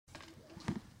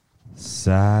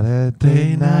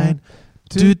Saturday night.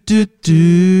 Do, do,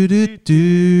 do, do,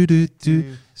 do, do,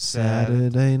 do.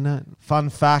 Saturday night. Fun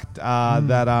fact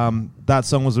that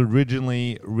song was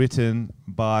originally written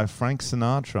by Frank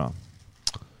Sinatra.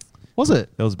 Was it?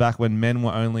 It was back when men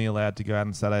were only allowed to go out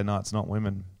on Saturday nights, not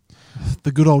women.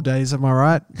 The good old days, am I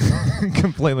right?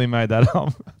 Completely made that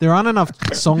up. There aren't enough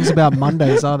songs about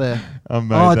Mondays, are there?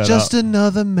 Just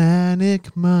another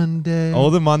manic Monday. All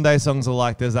the Monday songs are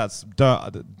like, there's that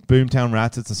Boomtown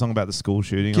Rats. It's a song about the school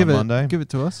shooting on Monday. Give it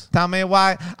to us. Tell me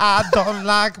why I don't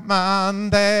like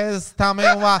Mondays. Tell me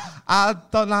why I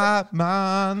don't like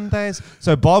Mondays.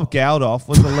 So Bob Geldof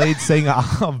was the lead singer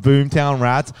of Boomtown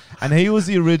Rats, and he was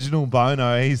the original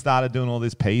Bono. He started doing all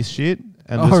this peace shit.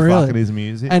 And just fucking his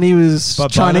music. And he was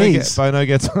Chinese. Bono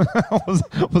gets was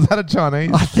that a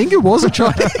Chinese? I think it was a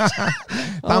Chinese.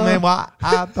 Tell me why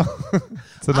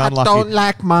it's an unlucky, I don't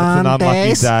like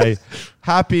Mondays. It's an unlucky day.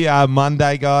 Happy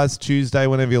Monday, guys. Tuesday,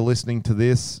 whenever you're listening to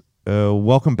this.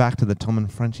 Welcome back to the Tom and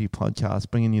Frenchie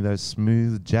podcast, bringing you those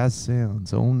smooth jazz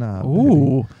sounds all night.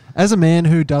 Ooh. As a man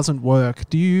who doesn't work,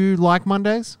 do you like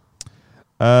Mondays?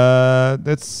 I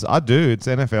do. It's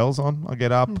NFL's on. I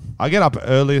get up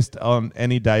earliest on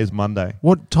any day is Monday.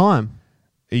 What time?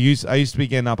 I used to be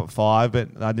getting up at 5, but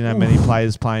I didn't have many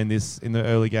players playing this in the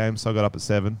early games, so I got up at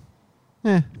 7.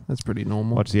 Yeah, that's pretty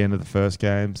normal. Watch the end of the first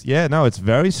games. Yeah, no, it's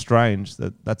very strange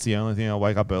that's the only thing I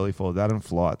wake up early for. That and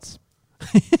flights.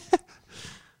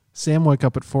 Sam woke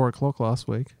up at 4 o'clock last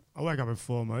week. I wake up at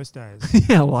 4 most days.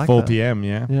 Yeah, I like 4 that. p.m.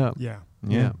 Yeah.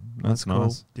 Yeah. That's cool.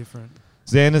 nice. Different.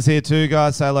 Xander's here too,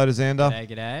 guys. Say hello to Xander.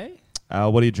 G'day.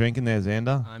 What are you drinking there,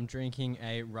 Xander? I'm drinking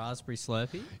a raspberry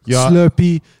Slurpee. Yeah.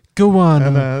 Slurpee, go on.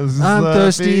 I'm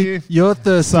thirsty. You're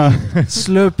thirsty.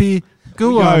 Slurpee,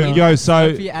 go on.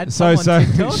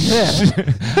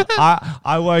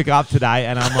 I woke up today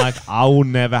and I'm like, I will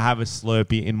never have a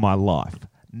Slurpee in my life.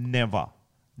 Never.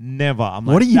 I'm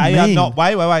like, what do you mean?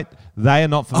 Wait. They are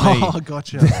not for me. Oh,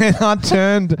 gotcha. Then I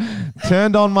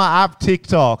turned on my app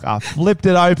TikTok. I flipped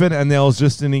it open and there was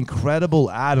just an incredible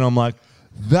ad, and I'm like,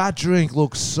 that drink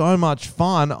looks so much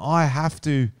fun. I have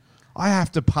to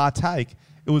partake.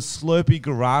 It was Slurpee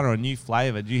Guarana, a new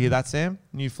flavor. Did you hear that, Sam?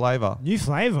 New flavor. New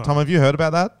flavor. Tom, have you heard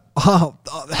about that? Oh,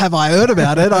 have I heard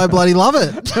about it? I bloody love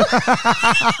it.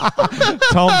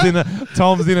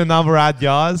 Tom's in another ad,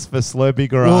 guys, for Slurpee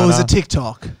Guarana. Well, it was a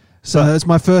TikTok. So it's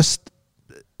my first.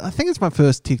 I think it's my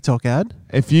first TikTok ad.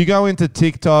 If you go into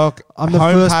TikTok, I'm the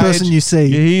first person you see.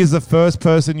 He is the first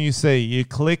person you see. You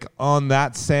click on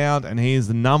that sound, and he is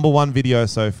the #1 video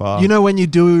so far. You know when you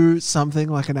do something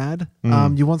like an ad,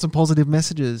 you want some positive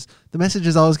messages. The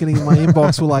messages I was getting in my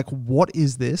inbox were like, "What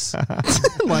is this?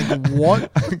 Like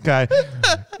what?" Okay,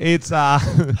 it's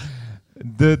the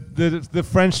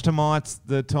French Tomites,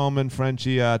 the Tom and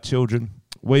Frenchie children.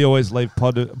 We always leave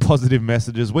positive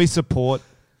messages. We support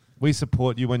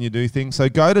you when you do things. So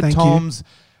go to Tom's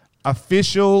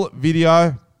official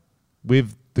video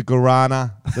with the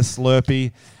Guarana, the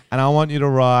Slurpee, and I want you to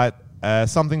write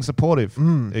something supportive.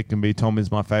 It can be Tom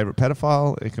is my favorite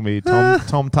pedophile. It can be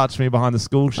Tom touched me behind the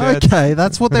school shed. Okay,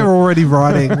 that's what they're already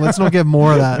writing. Let's not get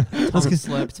more of that. Tom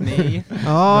slurped me.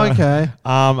 Oh, okay.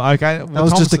 Okay. Well, that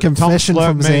was just a confession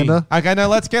from Xander. Okay, no,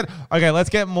 let's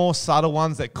get more subtle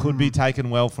ones that could be taken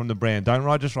well from the brand.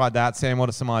 Don't just write that. Sam, what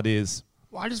are some ideas?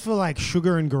 Well, I just feel like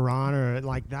sugar and guarana,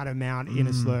 like that amount in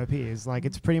a Slurpee, is like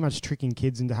it's pretty much tricking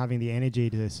kids into having the energy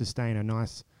to sustain a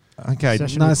nice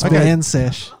session. Nice band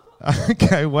sesh.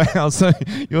 Okay, wow. So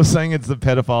you're saying it's the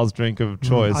pedophile's drink of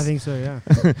choice? I think so, yeah.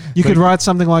 You could write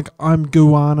something like, "I'm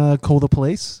Guana, call the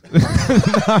police."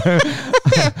 No.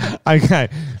 Okay.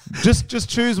 Just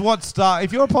choose what star.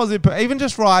 If you're a positive, even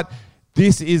just write,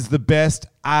 "This is the best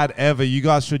ad ever. You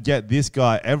guys should get this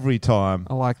guy every time."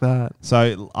 I like that.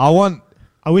 So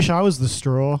I wish I was the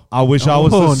straw. I wish I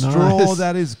was the straw. Nice.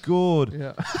 That is good.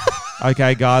 Yeah.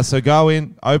 Okay, guys. So go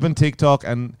in, open TikTok,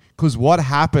 and because what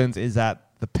happens is that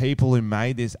the people who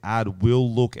made this ad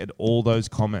will look at all those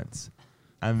comments,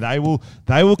 and they will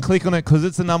click on it because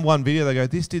it's the #1 video. They go,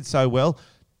 "This did so well.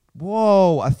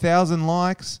 Whoa, 1,000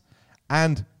 likes,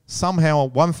 and somehow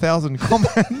 1,000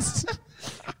 comments."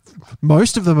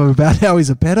 Most of them are about how he's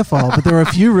a pedophile, but there are a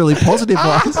few really positive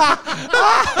ones.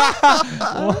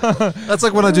 That's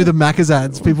like when I do the Macca's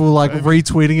ads. People are like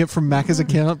retweeting it from Macca's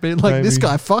account, being like, "This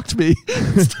guy fucked me."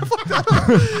 Stuff like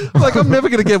that. Like, I'm never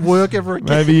going to get work ever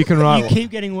again. Maybe you can write. You keep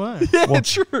getting work. Yeah,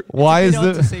 true. Why is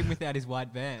to see him without his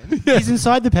white van? He's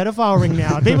inside the pedophile ring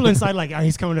now. People inside like, oh,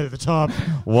 he's coming to the top.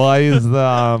 Why is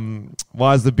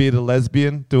the bearded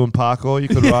lesbian doing parkour? You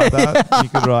could write that. You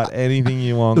could write anything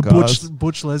you want, The guys.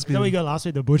 butch lesbian. So you got last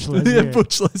week? The butch lesbian. Yeah,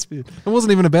 butch lesbian. It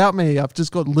wasn't even about me. I've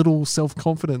just got little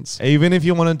self-confidence. Even if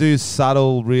you want to do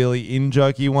subtle, really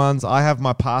in-jokey ones, I have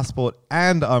my passport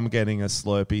and I'm getting a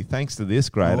Slurpee thanks to this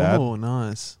great ad. Oh,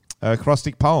 nice.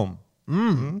 Acrostic poem.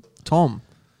 Tom.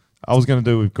 I was going to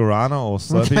do with Guarana or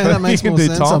Slurpee, Okay, but that makes you can more do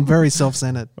sense. Tom. I'm very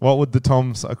self-centered. What would the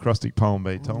Tom's acrostic poem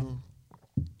be, Tom?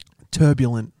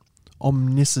 Turbulent.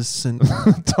 Omniscient.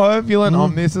 Turbulent,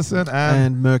 omniscient, and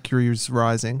and Mercury's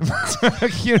rising.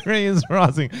 Mercury is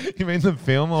rising. You mean the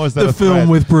film, or is that The a film threat?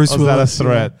 with Bruce Or is that a Willis,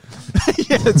 threat?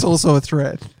 Yeah, it's also a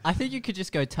threat. I think you could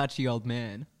just go touchy old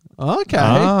man. Okay.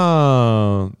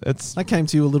 Oh, it's That came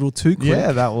to you a little too quick.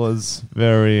 yeah. That was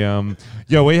very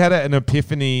Yeah, we had an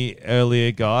epiphany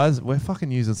earlier, guys. We're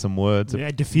fucking using some words. Yeah,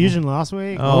 diffusion last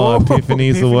week. Oh, epiphany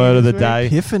is the Epiphany word of the this day.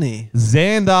 Epiphany.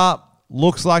 Xander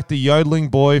looks like the yodeling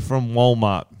boy from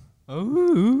Walmart.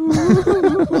 Ooh.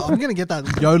 I'm going to get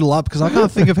that yodel up because I can't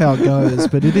think of how it goes,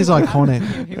 but it is iconic.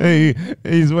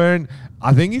 He's wearing.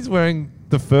 I think he's wearing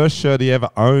the first shirt he ever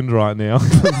owned right now.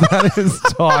 That is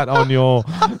tight on your.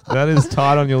 That is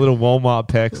tight on your little Walmart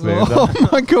pecs there. Oh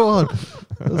my God.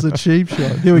 That was a cheap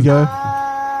shot. Here we go. All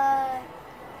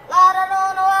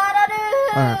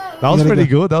right. That was pretty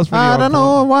good. That was pretty. I don't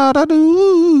know what I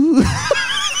do.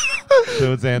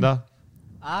 Do it, Xander.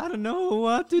 I don't know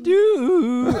what to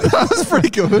do. That was pretty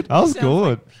good. That was Sounds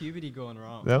good. like puberty going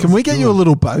wrong. That Can was we get you a good.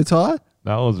 little bow tie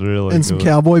That was really and some good.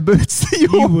 cowboy boots? That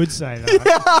You would say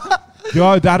that.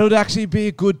 Yo, that would actually be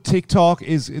a good TikTok.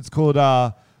 It's called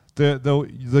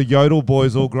the Yodel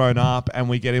boys all grown up, and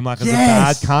we get him like as a bad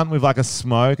Yes. cunt with like a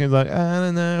smoke, and he's like, I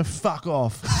don't know, fuck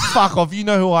off, fuck off. You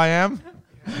know who I am?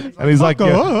 And he's like,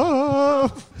 yeah.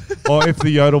 Or if the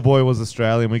Yodel boy was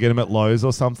Australian, we get him at Lowe's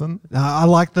or something. I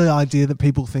like the idea that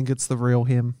people think it's the real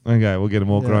him. Okay, we'll get him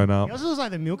all Yeah. grown He up. also looks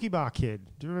like the Milky Bar kid.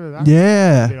 Do you remember that?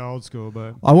 Yeah. A bit old school,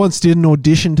 but I once did an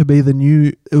audition to be the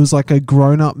new, it was like a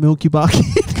grown-up Milky Bar kid.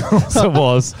 Of course it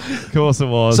was. Of course it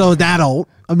was. So an adult,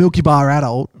 a Milky Bar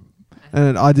adult.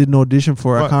 And I did an audition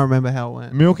for it. Right. I can't remember how it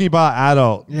went. Milky Bar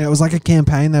adult. Yeah, it was like a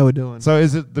campaign they were doing. So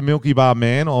is it the Milky Bar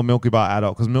man or Milky Bar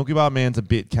adult? Because Milky Bar man's a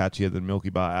bit catchier than Milky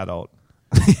Bar adult.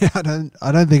 Yeah, I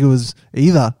don't think it was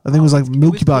either. I think it was like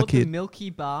Milky Bar The kid. Milky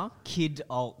Bar Kid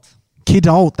Alt. Kid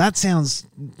alt. That sounds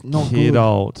not Kid good.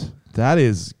 old. That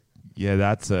is, yeah,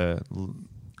 that's a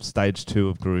stage 2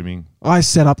 of grooming. I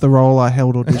set up the role. I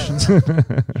held auditions.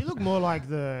 you look more like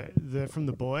the from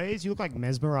the boys. You look like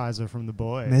Mesmerizer from the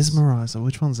boys. Mesmerizer.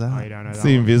 Which one's Oh, you that? don't know It's that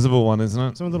the one. invisible one, isn't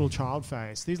it? Some little child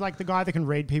face. He's like the guy that can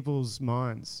read people's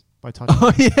minds by touching.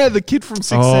 Oh yeah, the kid from Sixth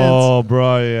Sense. Oh,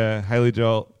 bro, yeah. Haley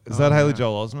Joel. Is that Haley yeah.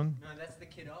 Joel Osment? No, that's the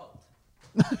Kid Alt.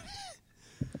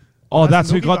 Oh, That's that's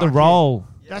who Milky got the Bar kid. role.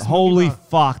 That's Holy Milky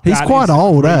fuck. He's that quite is the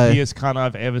old, eh? creepiest cunt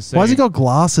I've ever seen. Why's he got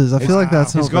glasses? I feel like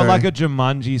that's He's not got very- like a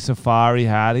Jumanji safari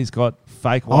hat. He's got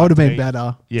fake white I would have been teeth.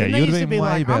 better. Yeah, Didn't you they would used have to been be way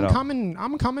like, better.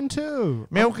 I'm coming too.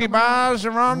 Milky Bars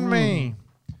are on me.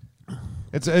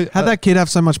 It's How'd that kid have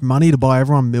so much money to buy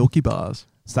everyone Milky Bars?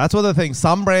 So that's what the thing.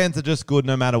 Some brands are just good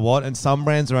no matter what, and some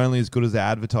brands are only as good as their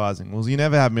advertising. Well, you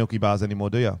never have Milky Bars anymore,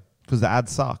 do you? Because the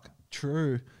ads suck.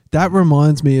 True. That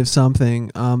reminds me of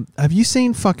something. Have you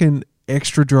seen fucking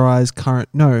Extra Dry's current?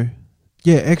 No.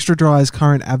 Yeah, Extra Dry's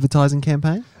current advertising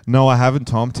campaign. No, I haven't,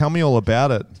 Tom. Tell me all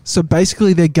about it. So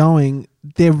basically, the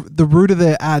root of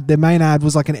their ad, their main ad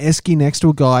was like an esky next to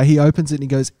a guy. He opens it and he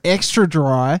goes, extra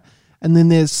dry. And then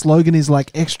their slogan is like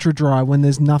extra dry when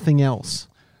there's nothing else.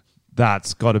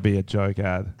 That's got to be a joke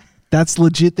ad. That's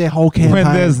legit their whole campaign.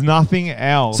 When there's nothing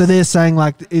else. So they're saying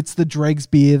like it's the Dregs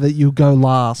beer that you go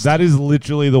last. That is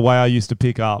literally the way I used to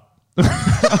pick up.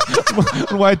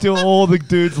 Wait till all the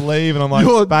dudes leave and I'm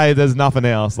like, babe, there's nothing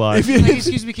else. Like, Hey,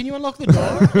 excuse me, can you unlock the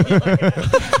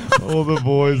door? all the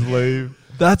boys leave.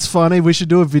 That's funny. We should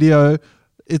do a video.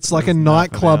 It's like There's a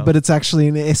nothing nightclub, else. but it's actually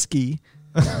an esky.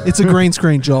 It's a green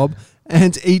screen job.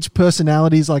 And each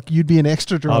personality is like, you'd be an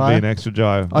extra dry. I'd be an extra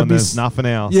Joe when be there's nothing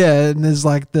else. Yeah, and there's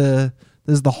like there's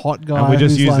the hot guy. And we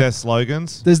just who's use like, their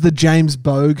slogans. There's the James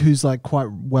Bogue who's like quite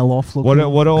well off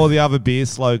looking. What are all the other beer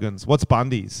slogans? What's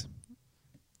Bundy's?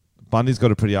 Bundy's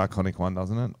got a pretty iconic one,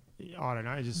 doesn't it? I don't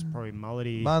know, just probably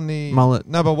mullety. Bundy. Mullet.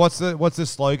 No, but what's the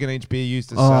slogan each beer used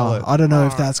to sell it? I don't know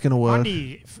if that's gonna work.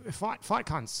 Bundy, fight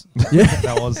cunts. Yeah,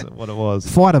 That was what it was.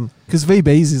 fight them because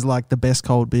VB's is like the best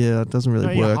cold beer. It doesn't really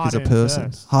No, yeah, work as a hard-earned person.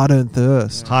 thirst. Hard-earned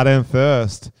thirst. Hard and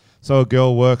thirst. So a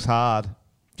girl works hard.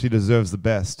 She deserves the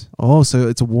best. Oh, so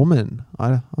it's a woman.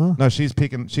 No, she's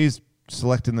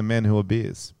selecting the men who are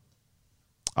beers.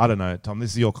 I don't know, Tom.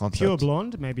 This is your concept. Pure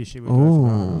blonde, maybe she would go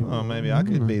Ooh. for that. Oh, maybe I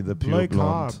could be the pure Low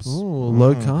blonde. carbs. Ooh,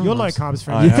 low carbs. You're low carbs,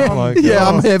 I friend. am low Yeah, carbs.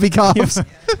 I'm heavy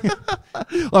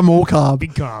carbs. I'm all carb.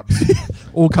 Big carbs.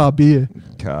 All carb beer.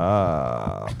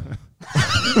 Carb.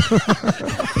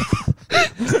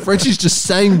 Frenchie's just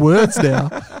saying words now.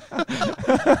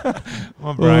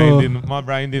 My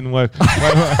brain didn't work.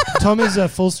 Wait. Tom is a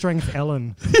full strength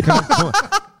Ellen.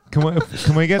 Can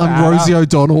we get I'm that Rosie up?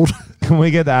 O'Donnell. Can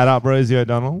we get that up, Rosie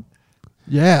O'Donnell?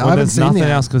 Yeah, I Well, haven't there's seen nothing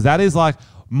that. else because that is like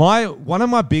one of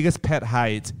my biggest pet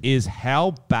hates is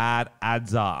how bad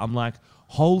ads are. I'm like,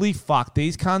 holy fuck,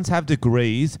 these cunts have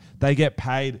degrees. They get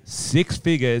paid 6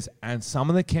 figures, and some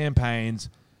of the campaigns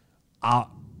are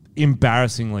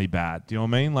embarrassingly bad. Do you know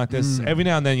what I mean? Like, there's every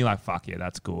now and then you're like, fuck yeah,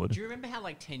 that's good. Do you remember how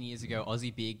like 10 years ago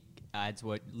Aussie Big ads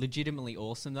were legitimately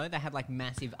awesome though? They had like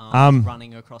massive arms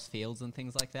running across fields and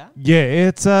things like that. Yeah,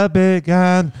 it's a big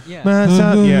gun. Yeah.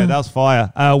 Yeah, that was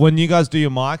fire. When you guys do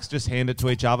your mics, just hand it to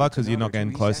each other because you're not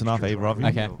getting close enough, either of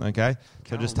you. Okay.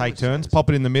 So just take turns, pop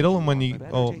it in the middle, and when you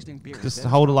just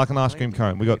hold it like an ice cream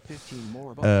cone. We got.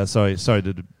 Sorry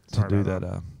to do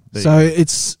that. So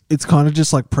it's kind of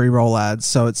just like pre-roll ads.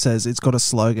 So it says it's got a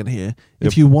slogan here.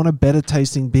 If you want a better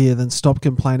tasting beer, then stop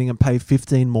complaining and pay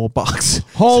 $15 more.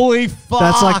 Holy fuck!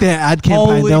 That's like their ad campaign.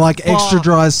 Holy They're like, fuck. extra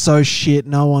dry is so shit,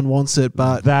 no one wants it,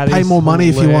 but That pay is more money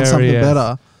if you want something hilarious.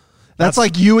 better. That's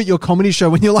like you at your comedy show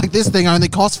when you're like, this thing only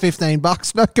costs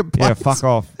 $15. No Yeah, complaints. fuck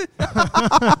off.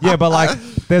 Yeah, but like,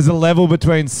 there's a level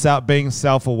between being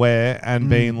self-aware and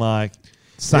being like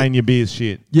saying your beer's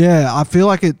shit Yeah, I feel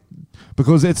like it.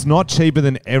 because it's not cheaper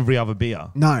than every other beer.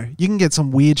 No, you can get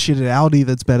some weird shit at Aldi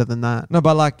that's better than that. No,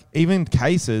 but like even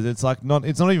cases, it's like not.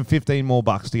 It's not even $15 more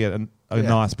to get a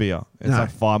nice beer. It's No.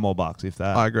 like $5 more if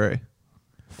that. I agree.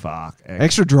 Fuck.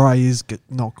 Extra dry is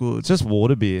not good. It's just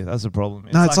water beer. That's the problem.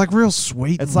 No, it's like real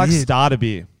sweet. it's and like weird. starter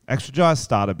beer. Extra dry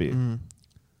starter beer.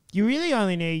 You really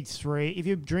only need 3. If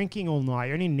you're drinking all night,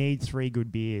 you only need 3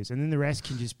 good beers, and then the rest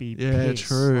can just be Yeah, piss.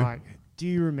 true. Like, do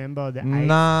you remember the 8th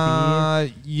Nah.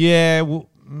 Yeah. Well,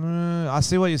 I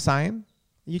see what you're saying.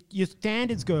 beer? Your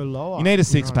standards go lower. You need a know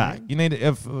 6 what I pack. mean? You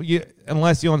need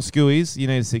unless you're on skewies, you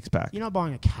need a 6 pack. You're not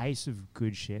buying a case of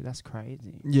good shit. That's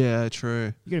crazy. Yeah,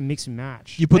 true. You got to mix and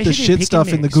match. You put They the should do shit pick stuff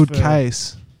and in the mix good for-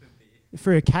 case.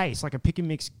 For a case, like a pick and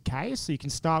mix case, so you can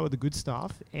start with the good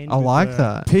stuff. And I like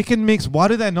that. Pick and mix. Why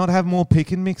do they not have more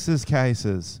pick and mixes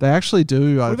cases? They actually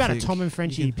do. What I about think. a Tom and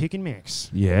Frenchie pick and mix?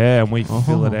 Yeah, and we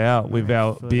fill it out with Right,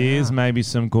 our fill it beers, out. maybe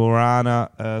some Guarana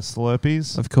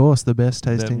Slurpees. Of course, the best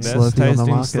tasting Slurpee on the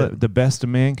market. The best a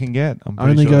man can get. I'm pretty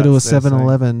Only sure go to a that's their saying.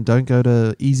 7-Eleven. Don't go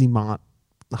to Easy Mart.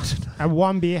 I don't know. And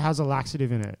one beer has a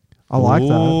laxative in it. I like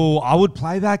that. Ooh, I would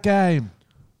play that game.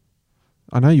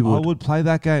 I know you I would. would play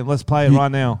that game. Let's play it You-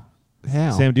 right now.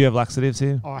 How? Sam, do you have laxatives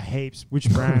here? Oh, heaps. Which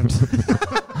brand?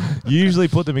 You usually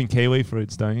put them in kiwi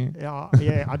fruits, don't you?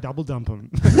 Yeah, I double dump them.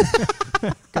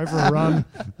 Go for a run.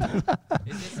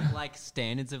 Is this like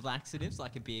standards of laxatives?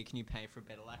 Like a beer, can you pay for a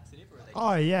better laxative? Or are they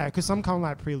Oh yeah, because some come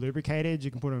like pre-lubricated.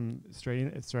 You can put them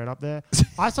straight up there.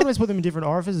 I sometimes put them in different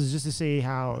orifices just to see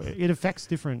how it affects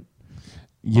different.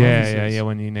 Orifices.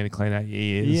 When you need to clean out your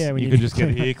ears. Yeah, when you you could need just to get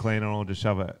an clean ear cleaner or just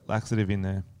shove a laxative in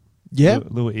there. Yeah,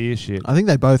 Little ear shit. I think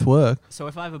they both work. So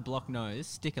if I have a blocked nose,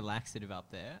 stick a laxative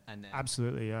up there, and then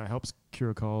Absolutely, yeah, helps cure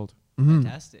a cold.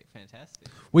 fantastic.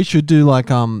 We should do like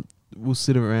we'll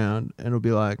sit around and it'll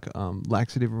be like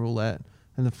laxative roulette,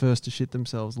 and the first to shit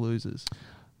themselves loses.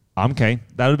 I'm keen.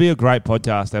 That would be a great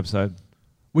podcast episode.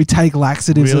 We take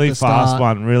laxatives Really at the fast start.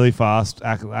 one. Really fast.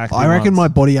 I reckon my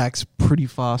body acts pretty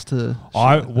fast to.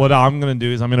 What I'm going to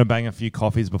do is I'm going to bang a few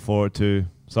coffees before it too.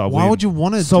 So I Why win. would you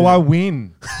want to? So I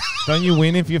win. Don't you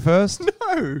win if you're first?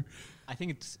 No. I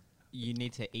think it's you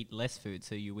need to eat less food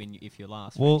so you win if you're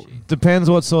last. Well, Frenchie. depends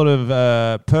what sort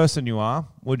of person you are.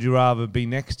 Would you rather be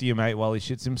next to your mate while he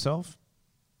shits himself?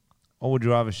 Or would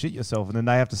you rather shit yourself and then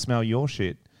they have to smell your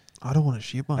shit? I don't want to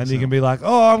shit myself. And you can be like,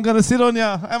 oh, I'm going to sit on you,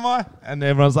 am I? And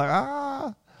everyone's like,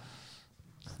 ah.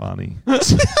 Funny.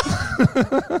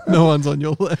 No one's on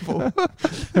your level.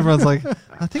 Everyone's like,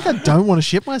 I think I don't want to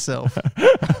shit myself.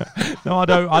 No, I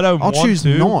don't I'll want choose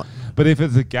to. not. But if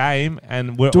it's a game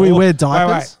and we're Do we all- wear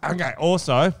diapers? Wait. Okay,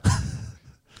 also,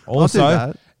 I'll do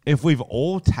that. if we've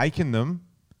all taken them,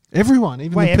 Everyone,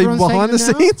 even Wait, the people everyone's behind the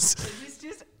taking them now? scenes. It's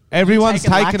just everyone's you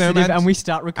take a taken them laxative and we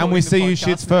start recording and we the see you podcast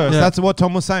shits now. first. Yeah. That's what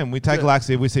Tom was saying. We take Yeah.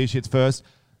 laxative, we see shits first.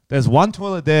 There's one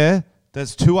toilet there.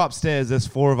 There's 2 upstairs. There's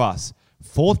 4 of us.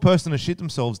 4th person to shit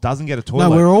themselves doesn't get a toilet.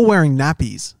 No, we're all wearing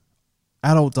nappies,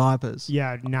 adult diapers.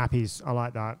 Yeah, nappies. I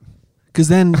like that. Because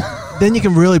then you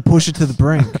can really push it to the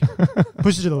brink.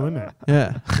 Push it to the limit.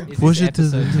 Yeah. Is Push this it to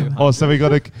the episode 200? Oh, so we got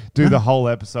to do the whole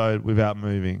episode without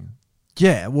moving.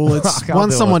 Yeah, well, it's I can't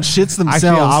once do someone it. shits themselves.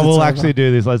 Actually, I it's will over. actually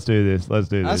do this. Let's do this. Let's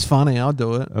do That's this. funny. I'll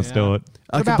do it. Let's Yeah. do it.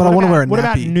 Okay, but I want to wear a What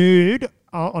about nappy. nude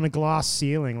on a glass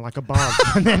ceiling, like above?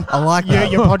 And then I like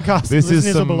that. your podcast This is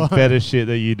listeners are some below. better shit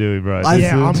that you do, bro. I- This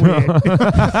Yeah, I'm is- weird.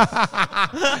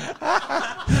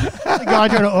 The guy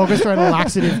trying to orchestrate a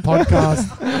laxative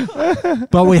podcast.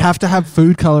 But we have to have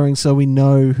food coloring so we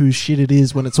know whose shit it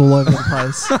is when it's all over the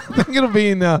place. I think it'll be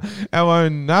in our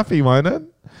own nappy, won't it?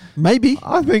 Maybe.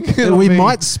 I think We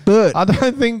might spurt. I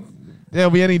don't think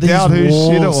there'll be any These doubt whose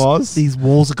shit it walls- was. These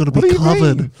walls are going to What be do you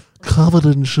covered. mean? Covered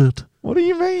in shit. What do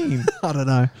you mean? I don't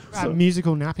know.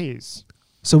 Musical nappies.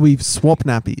 So we've swapped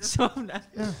nappies.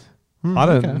 I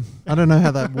don't. Okay. I don't know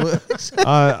how that works.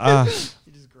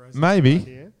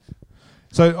 Maybe.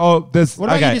 So, there's What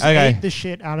about okay, you just okay, eat the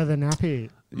shit out of the nappy?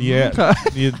 yeah.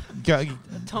 You go,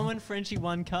 Tom and Frenchie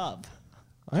 1 cup.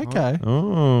 Okay.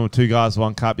 oh, 2 guys,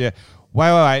 1 cup. Yeah.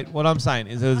 Wait. What I'm saying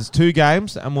is there's 2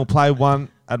 games, and we'll play one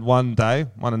at one day,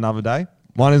 one another day.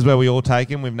 One is where we all take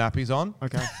him with nappies on,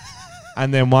 Okay.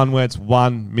 and then one where it's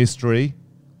one mystery.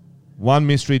 One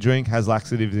mystery drink has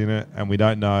laxatives in it, and we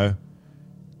don't know,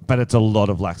 but it's a lot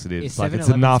of laxatives. Is Like it's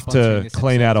 7-Eleven enough sponsoring to this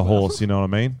clean episode out a as well? horse. You know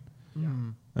what I mean?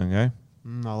 Okay.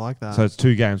 I like that. So it's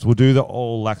 2 games. We'll do the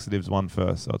all laxatives one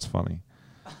first, so it's funny.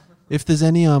 if there's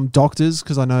any doctors,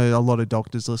 because I know a lot of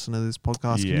doctors listen to this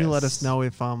podcast, can you let us Yes. know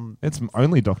if It's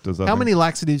only doctors. I how think. many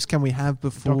laxatives can we have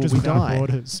before Doctors we without die?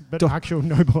 borders, but Doc- actual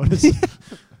no borders.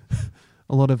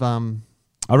 A lot of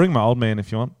I'll ring my old man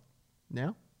if you want.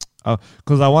 now.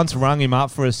 Because I once rung him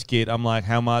up for a skit. I'm like,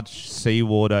 how much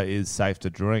seawater is safe to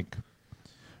drink?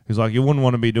 He's like, you wouldn't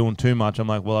want to be doing too much. I'm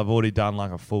like, well, I've already done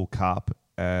like a full cup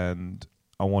and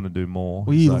I want to do more.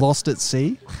 Were He's you like, lost at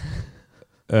sea?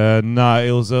 No,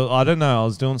 it was, I don't know. I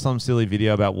was doing some silly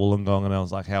video about Wollongong and I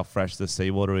was like, how fresh the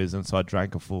seawater is. And so I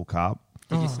drank a full cup.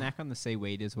 Did you snack on the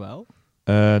seaweed as well?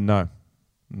 No.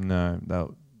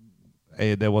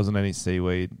 There wasn't any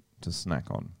seaweed to snack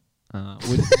on.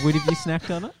 Would have you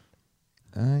snacked on it?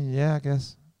 Yeah, I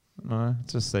guess. No,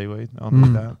 it's just seaweed. I'll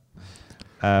need that.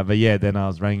 But yeah, then I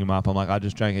was ringing him up. I'm like, I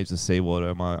just drank heaps of seawater.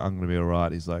 I'm going to be all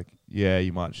right. He's like, yeah,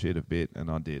 you might shit a bit.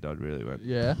 And I did. I really went.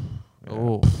 Yeah. Yeah.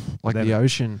 Oh, like Then- the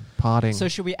ocean parting. So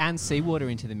should we add seawater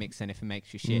into the mix then if it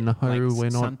makes you shit? No, Like, we're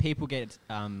not. Some people get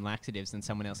laxatives and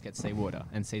someone else gets seawater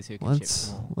and sees who can shit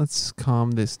more. Let's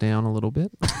calm this down a little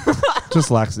bit.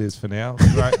 Just laxatives for now.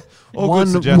 Right. All one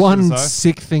good suggestions, one though.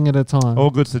 sick thing at a time.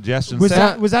 All good suggestions. Was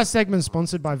That- that segment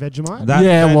sponsored by Vegemite?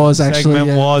 Yeah, it was segment actually,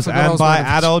 yeah. was, I forgot I and was by one of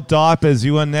the- adult diapers.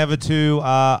 You are never too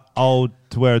old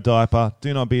to wear a diaper.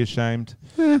 Do not be ashamed.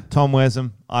 Tom wears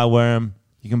them. I wear them.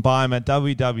 You can buy them at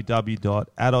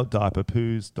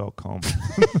www.adultdiaperpoos.com.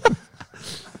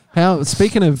 How?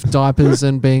 Speaking of diapers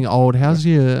and being old, how's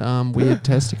your weird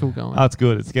testicle going? Oh, it's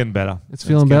good. It's getting better. It's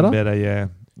feeling getting better? Better, yeah.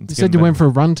 You said you went for a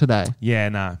run today. Yeah,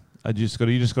 no. You just got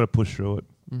to push through it.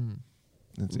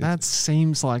 That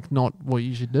seems like not what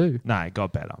you should do. No, it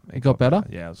got better. It got better?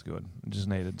 Yeah, it was good. It just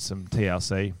needed some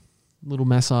TLC. Little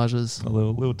massages. A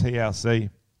little TLC.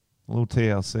 A little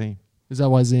TLC. Is that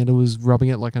why Xander was rubbing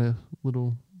it like a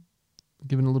little,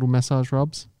 giving a little massage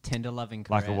rubs? Tender loving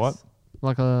caress. Like a what?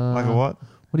 Like a Like a what?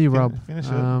 What do you rub? Finish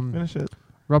it. Finish it.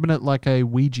 Rubbing it like a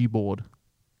Ouija board.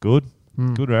 Good.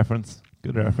 Mm. Good reference.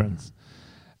 Good reference.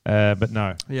 But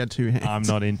no, Yeah, 2 hands. I'm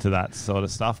not into that sort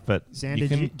of stuff. But Xander, you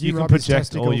can, do you can rub his project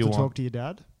testicle all you to want. talk to your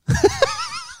dad?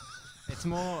 It's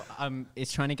more,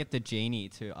 it's trying to get the genie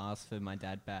to ask for my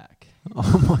dad back.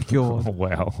 Oh my Oh, god.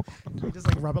 wow. You just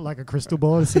like rub it like a crystal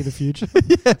ball to see the future.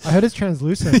 I heard it's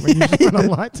translucent when you just put a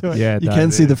light to it. Yeah, You no, can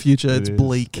it see the is. future. It It's is.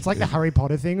 bleak. It's like the Harry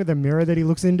Potter thing with the mirror that he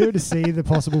looks into to see the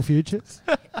possible futures.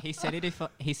 He said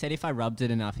if I rubbed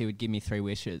it enough, he would give me 3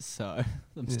 wishes. So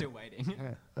I'm still waiting.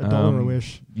 Yeah, $1 a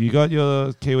wish. You got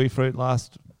your kiwi fruit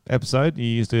last episode. You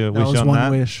used a That wish was on one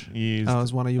that. wish. You used That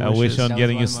was one of your a wishes. wish on That was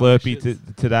getting one your of my Slurpee wishes.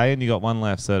 today, and you got one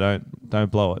left. So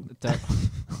don't blow it.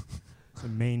 It's a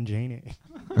mean genie.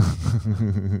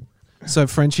 So,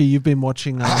 Frenchie, you've been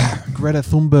watching Greta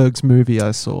Thunberg's movie,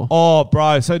 I saw. Oh,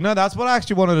 bro. So, no, that's what I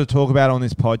actually wanted to talk about on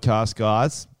this podcast,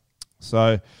 guys.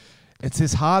 So, it's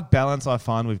this hard balance I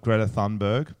find with Greta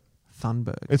Thunberg.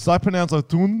 Thunberg. It's like pronounced like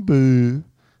Thunberg,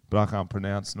 but I can't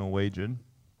pronounce Norwegian.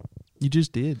 You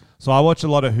just did. So, I watch a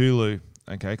lot of Hulu,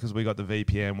 okay, because we got the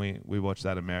VPN. We watch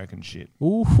that American shit.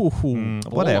 Ooh.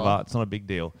 Whatever. It's not a big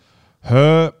deal.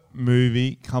 Her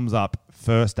movie comes up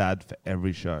first ad for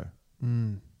every show.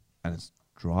 And it's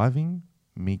driving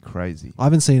me crazy. I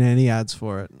haven't seen any ads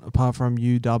for it apart from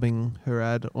you dubbing her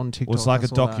ad on TikTok. Well, it's like I a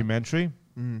saw that. documentary,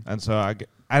 and so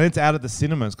and it's out at the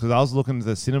cinemas because I was looking at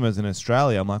the cinemas in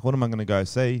Australia. I'm like, what am I going to go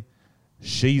see?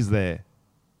 She's there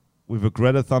with a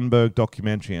Greta Thunberg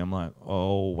documentary. I'm like,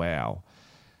 oh wow.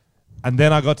 And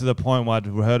then I got to the point where I'd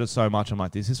heard it so much, I'm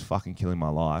like, this is fucking killing my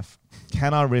life.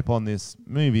 Can I rip on this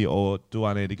movie or do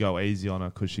I need to go easy on her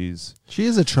because She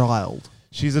is a child.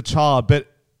 she's a child? But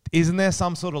isn't there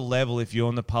some sort of level if you're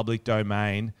in the public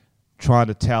domain trying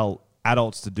to tell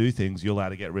adults to do things, you're allowed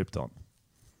to get ripped on?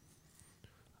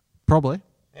 Probably.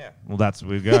 Yeah. Well, that's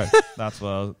where we go.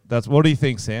 What do you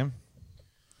think, Sam?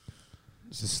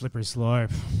 It's a slippery slope.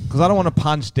 Because I don't want to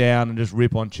punch down and just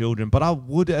rip on children, but I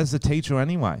would as a teacher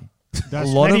anyway. A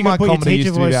lot maybe of you my can put your comedy teacher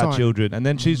used to be voice about on. children, and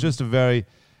then she's just a very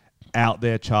out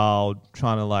there child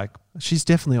trying to like. She's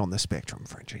definitely on the spectrum,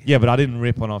 Frenchie. Yeah, but I didn't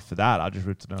rip on her for that. I just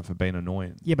ripped on her for being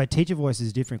annoying. Yeah, but teacher voice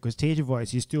is different because teacher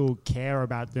voice, you still care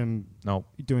about them No,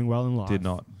 doing well in life. did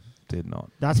not.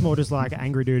 That's more just like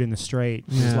angry dude in the street,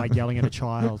 just Yeah. like yelling at a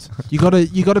child. You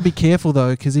gotta be careful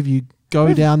though, because if you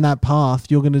go down that path,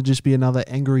 you're gonna just be another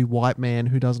angry white man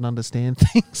who doesn't understand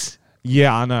things.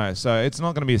 Yeah, I know. So it's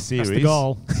not going to be a series. That's the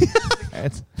goal.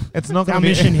 It's not going Our to be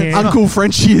mission here. Uncle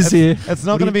Frenchie is here. It's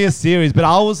not going to be a series. But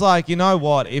I was like, you know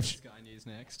what? If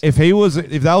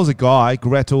that was a guy,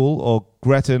 Gretel or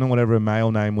Gretchen or whatever a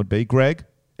male name would be, Greg.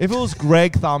 If it was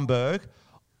Greg Thunberg,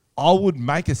 I would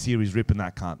make a series ripping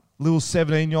that cunt. Little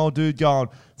 17-year-old dude going,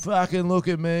 fucking look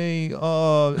at me.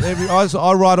 Oh,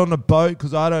 I ride on a boat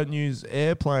because I don't use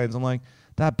airplanes. I'm like,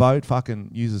 that boat fucking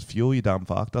uses fuel, you dumb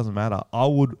fuck. Doesn't matter. I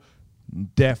would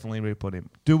definitely rip on him.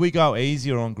 Do we go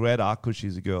easier on Greta because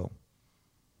she's a girl?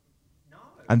 No.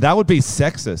 And that would be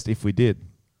sexist if we did.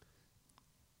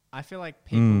 I feel like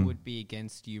people would be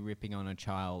against you ripping on a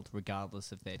child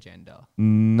regardless of their gender.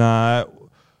 No.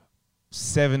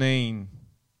 17,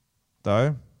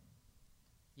 though.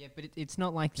 Yeah, but it's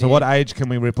not like So what age can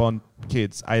we rip on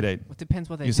kids? 18. It depends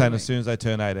what they're You're saying doing. as soon as they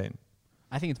turn 18.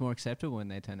 I think it's more acceptable when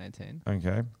they turn 18.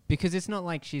 Okay. Because it's not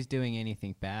like she's doing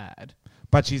anything bad.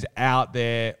 But she's out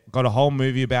there, got a whole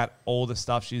movie about all the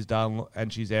stuff she's done,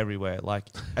 and she's everywhere. Like,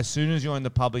 as soon as you're in the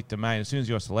public domain, as soon as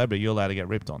you're a celebrity, you're allowed to get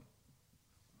ripped on.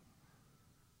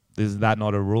 Is that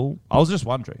not a rule? I was just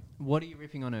wondering. What are you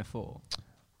ripping on her for?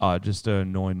 Just an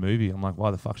annoying movie. I'm like,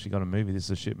 why the fuck she got a movie? This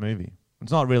is a shit movie.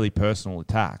 It's not really personal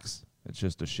attacks. It's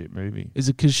just a shit movie. Is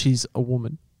it because she's a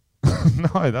woman?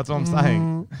 No, that's what I'm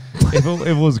saying. If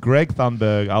it was Greg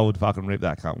Thunberg, I would fucking rip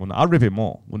that cunt. Wouldn't I? I'd rip him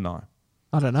more, wouldn't I?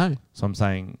 I don't know. So I'm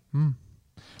saying...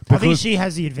 I think she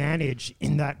has the advantage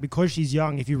in that because she's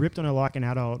young, if you ripped on her like an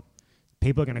adult,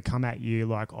 people are going to come at you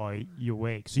like, oh, you're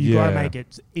weak. So you got to make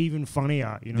it even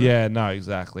funnier, you know? Yeah, no,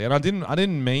 exactly. And I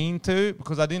didn't mean to,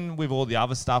 because I didn't with all the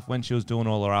other stuff when she was doing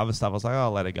all her other stuff. I was like,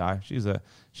 oh, let her go. She's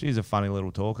a funny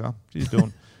little talker.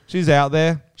 She's out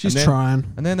there. She's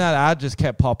trying. And then that ad just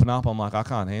kept popping up. I'm like, I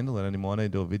can't handle it anymore. I need to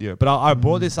do a video. But I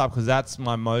brought this up because that's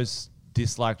my most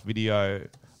disliked video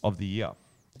of the year.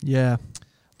 Yeah.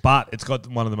 But it's got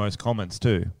one of the most comments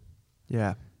too.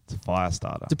 Yeah. It's a fire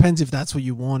starter. Depends if that's what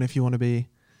you want, if you want to be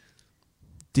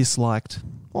disliked.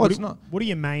 Well, it's not. What are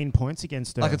your main points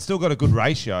against her? Like, it's still got a good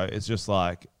ratio. It's just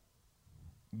like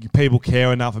people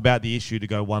care enough about the issue to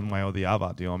go one way or the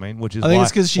other. Do you know what I mean? Which is I think why,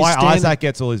 it's 'cause she's why standing- Isaac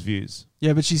gets all his views.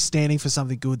 Yeah, but she's standing for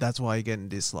something good. That's why you're getting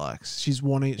dislikes. She's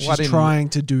Why She's didn't- trying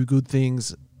to do good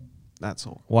things. That's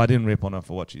all. Well, I didn't rip on her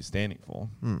for what she's standing for.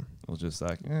 It was just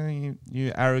like,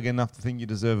 you arrogant enough to think you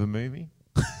deserve a movie?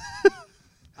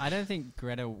 I don't think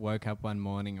Greta woke up one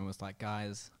morning and was like,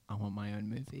 guys, I want my own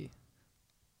movie.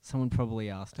 Someone probably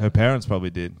asked her. Her parents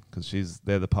probably did, because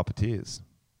they're the puppeteers.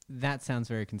 That sounds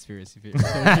very conspiracy theory.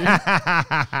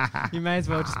 You may as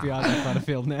well just be Isaac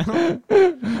Butterfield now.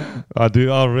 I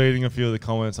was reading a few of the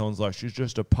comments. Someone's like, she's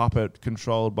just a puppet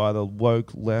controlled by the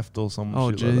woke left or some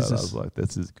Oh, shit like that. I Jesus. was like,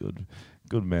 this is good.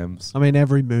 Good memes. I mean,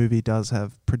 every movie does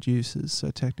have producers,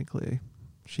 so technically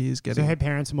she is so getting... her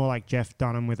parents are more like Jeff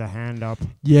Dunham with a hand up.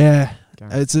 Yeah.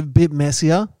 Okay. It's a bit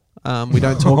messier. We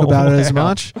don't talk about it as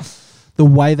much. The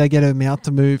way they get her mouth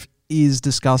to move is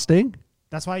disgusting.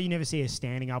 That's why you never see her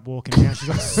standing up, walking down. She's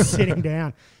like sitting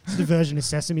down. It's the version of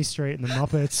Sesame Street and the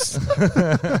Muppets.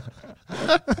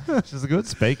 She's a good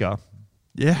speaker.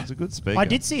 Yeah. She's a good speaker. I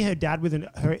did see her dad with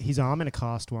his arm in a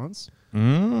cast once.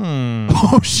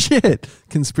 Oh, shit.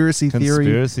 Conspiracy theory.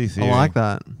 Conspiracy theory. I like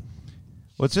that.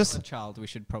 Well, it's As just... a child, we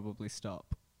should probably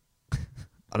stop.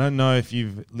 I don't know if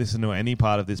you've listened to any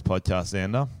part of this podcast,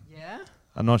 Xander. Yeah?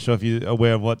 I'm not sure if you're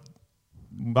aware of what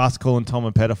us calling Tom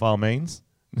a pedophile means.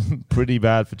 Pretty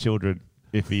bad for children,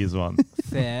 if he is one.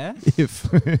 Fair. If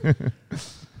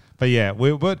But But yeah,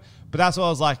 but that's what I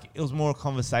was like. It was more a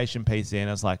conversation piece there,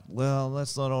 and it's like, well,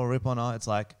 let's not all rip on it. It's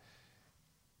like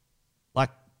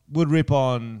would rip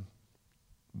on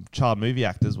child movie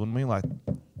actors, wouldn't we? Like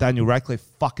Daniel Radcliffe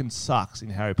fucking sucks in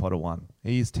Harry Potter 1.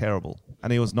 He is terrible,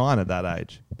 and he was 9 at that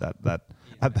age. At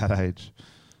that age.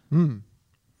 See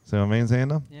what I mean,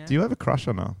 Xander? Yeah. Do you have a crush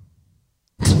on her?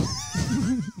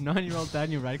 9-year-old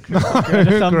Daniel Radcliffe.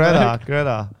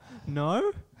 Greta.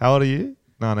 No? How old are you?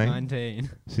 19.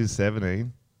 She's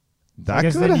 17. I That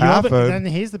guess could then, happen. then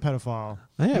he's the pedophile.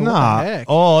 Yeah, what the Nah. heck?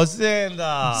 Oh,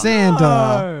 Xander.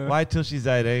 Xander. Wait till she's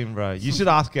 18, bro. You should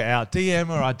ask her out. DM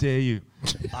her, I dare you.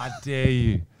 I dare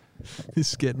you. This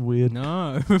is getting weird.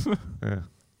 No. Yeah.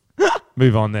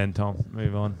 Move on then, Tom.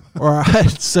 Move on. All right.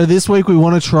 So this week we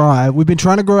want to try. We've been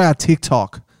trying to grow our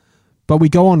TikTok, but we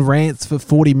go on rants for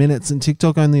 40 minutes, and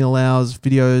TikTok only allows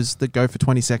videos that go for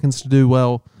 20 seconds to do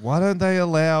well. Why don't they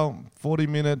allow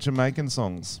 40-minute Jamaican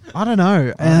songs? I don't know. I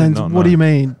did And not what know. do you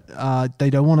mean? They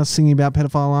don't want us singing about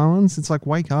pedophile islands? It's like,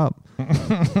 wake up.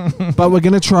 But we're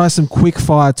going to try some quick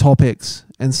fire topics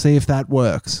and see if that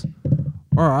works.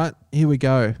 All right. Here we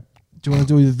go. Do you want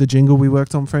to do the jingle we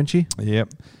worked on, Frenchie? Yep.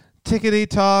 Tickety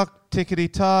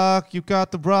talk, you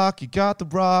got the rock,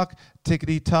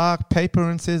 tickety talk, paper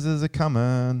and scissors are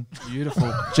coming.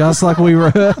 Beautiful. Just like we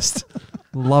rehearsed.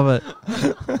 Love it.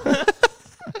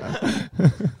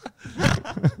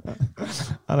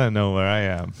 I don't know where I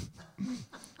am.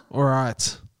 All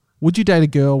right. Would you date a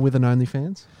girl with an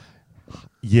OnlyFans?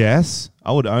 Yes,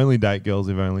 I would only date girls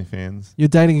with OnlyFans. You're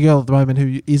dating a girl at the moment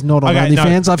who is not on Okay, no,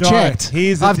 OnlyFans. I've no,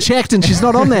 checked. I've checked and she's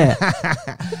not on there.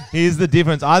 Here's the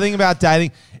difference. I think about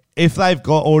dating, if they've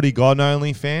already got an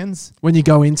OnlyFans, When you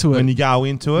go into it. when you go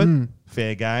into it,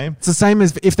 fair game. It's the same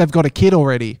as if they've got a kid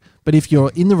already. But if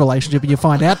you're in the relationship and you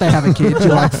find out they have a kid, you're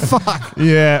like, fuck.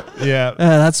 Yeah.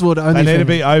 That's what OnlyFans. They need to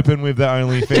be open with the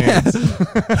OnlyFans.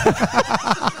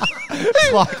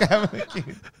 It's like having a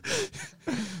kid.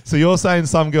 So you're saying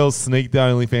some girls sneak the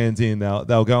OnlyFans in.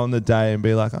 They'll go on the day and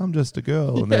be like, I'm just a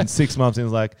girl. And then 6 months in,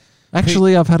 it's like,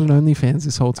 Actually, I've had an OnlyFans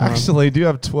this whole time. actually, do you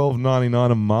have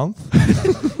 $12.99 a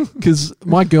month? Because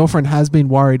my girlfriend has been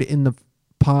worried in the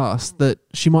past that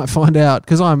she might find out,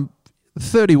 because I'm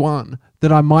 31,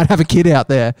 that I might have a kid out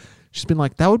there. She's been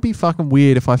like, that would be fucking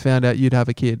weird if I found out you'd have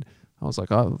a kid. I was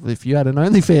like, oh, if you had an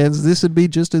OnlyFans, this would be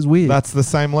just as weird. That's the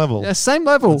same level. Yeah, same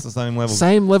level. That's the same level.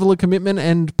 Same level of commitment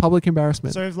and public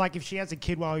embarrassment. So if she has a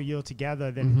kid while you're together,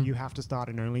 then you have to start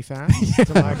an OnlyFans.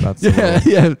 to like, That's the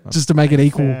rule. yeah, just to make it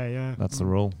equal. yeah. That's the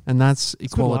rule. And that's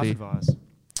It's good life equality. advice.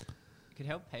 It could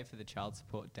help pay for the child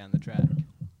support down the track.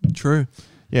 True.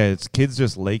 Yeah, it's kids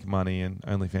just leak money and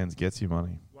OnlyFans gets you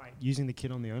money. Wait, using the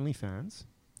kid on the OnlyFans?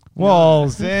 Whoa,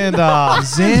 Xander.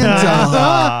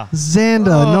 Xander,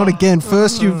 not again.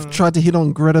 First you've tried to hit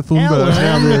on Greta Thunberg.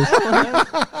 Now this.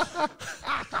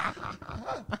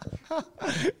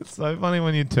 It's so funny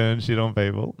when you turn shit on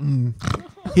people.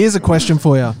 Here's a question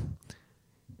for you.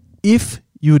 If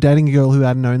you were dating a girl who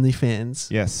had an OnlyFans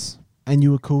Yes. and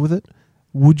you were cool with it,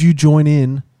 would you join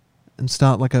in and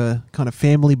start like a kind of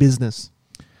family business?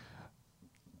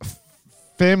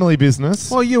 Family business.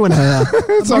 Well, you and her.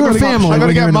 So You're a family. I got to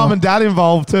when you're get in mum a- and dad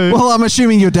involved too. Well, I'm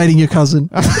assuming you're dating your cousin.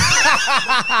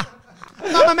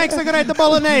 Mama makes a great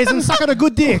bolognese and suck on a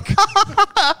good dick. Suck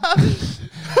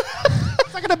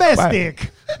on the best Wait.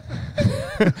 dick.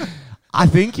 I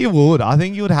think you would. I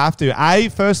think you would have to.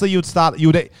 Firstly,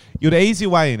 you'd ease your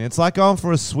way in. It's like going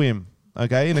for a swim,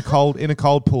 okay, in a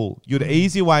cold pool. You'd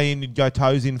ease your way in. You'd go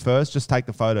toes in first. Just take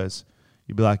the photos.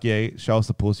 You'd be like, yeah, show us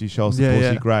the pussy. Show us the Yeah,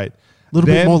 pussy. yeah. Great. A little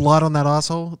Then- bit more light on that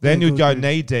asshole. Then you'd go good.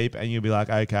 knee deep, and you'd be like,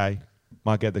 okay,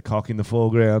 might get the cock in the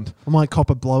foreground. I might cop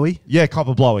a blowy. Yeah,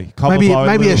 copper blowy. Maybe a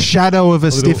little- shadow of a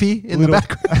little- stiffy in the little-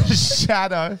 background.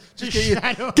 shadow.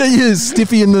 Get your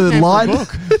stiffy in the light.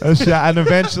 And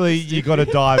eventually you got to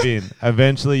dive in.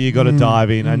 Eventually you got to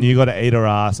dive in, and you got to eat her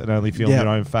ass and only film Yeah. your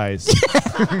own face.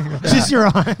 Just your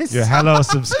eyes. Your hello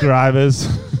subscribers.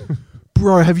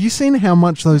 Bro, have you seen how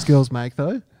much those girls make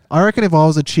though? I reckon if I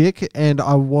was a chick and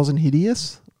I wasn't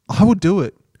hideous, I would do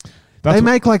it. That's They what-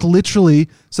 make like literally,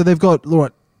 so they've got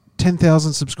what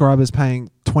 10,000 subscribers paying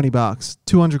 $20,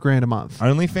 200 grand a month.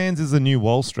 OnlyFans is the new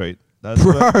Wall Street. That's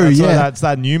Bro, yeah. That's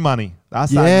that new money.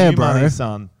 That's Yeah, that new bro. money,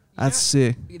 son. That's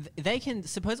sick. They can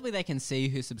supposedly they can see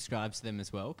who subscribes to them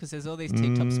as well, because there's all these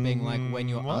TikToks being like when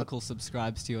your what? uncle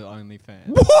subscribes to your OnlyFans,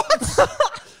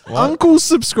 What? Uncle or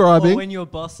subscribing. when your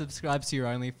boss subscribes to your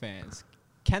OnlyFans.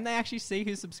 Can they actually see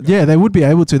who subscribes? Yeah, they would be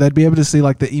able to. They'd be able to see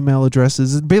like the email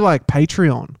addresses. It'd be like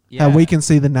Patreon, how we Yeah. can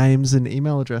see the names and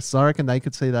email addresses. I reckon they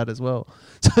could see that as well.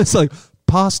 So it's like,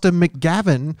 Pastor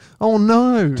McGavin. Oh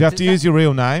no. Do you have to use your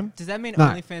real name? Does that mean No.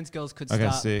 OnlyFans girls could Okay,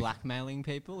 start sick. blackmailing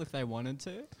people if they wanted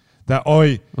to? Oh,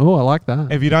 I like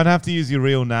that. If you don't have to use your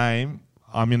real name,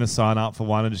 I'm going to sign up for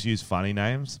one and just use funny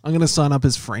names. I'm going to sign up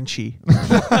as Frenchie.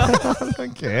 I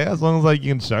don't care as long as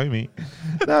you can show me.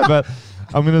 No, but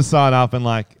I'm going to sign up and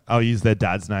I'll use their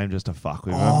dad's name just to fuck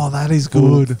with them. Oh, that is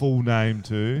good. Full name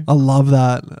too. I love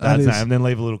that. Dad's name. And then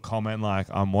leave a little comment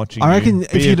I'm watching I reckon you.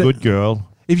 if Be you a good girl.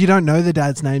 If you don't know the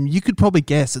dad's name, you could probably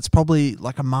guess. It's probably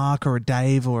like a Mark or a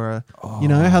Dave or a, you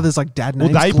know how there's like dad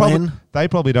names. Well, they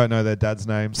probably don't know their dad's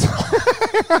names.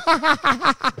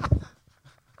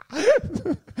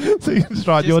 So you can just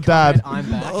write, your dad. I'm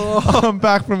back. I'm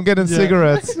back from getting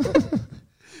cigarettes.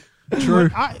 True.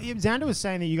 Xander was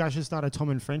saying that you guys should start a Tom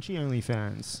and Frenchie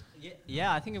OnlyFans.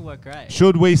 Yeah, I think it worked great.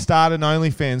 Should we start an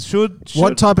OnlyFans? Should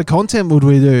What type of content would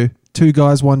we do? 2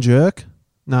 guys, 1 jerk?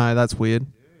 No, that's weird.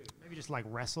 Maybe just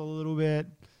wrestle a little bit.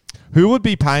 Who would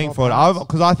be paying Swap for it? parts.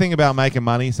 Because I think about making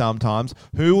money sometimes.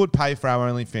 Who would pay for our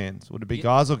OnlyFans? Would it be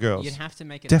guys or girls? You'd have to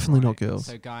make it Definitely not ironic. girls.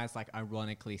 So guys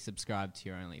ironically subscribe to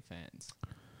your OnlyFans.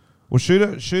 Well,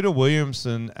 Shooter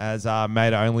Williamson has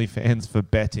made OnlyFans for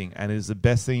betting, and it is the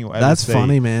best thing you'll ever That's see.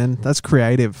 funny, man. That's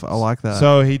creative. I like that.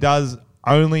 So he does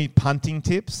only punting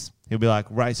tips. He'll be like,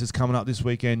 races coming up this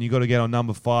weekend. You got to get on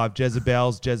number 5,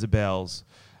 Jezebels.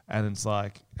 And it's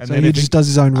like... And so then he if just does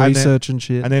his own and then- research and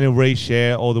shit. And then he'll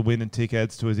reshare all the winning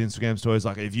tickets to his Instagram stories.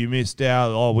 Like, if you missed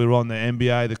out, we were on the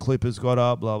NBA, the Clippers got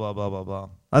up, blah, blah, blah, blah, blah.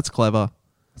 That's clever.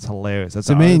 It's hilarious. That's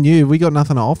So me and you, we got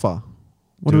nothing to offer.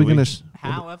 What Do are we we? going to...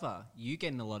 However, you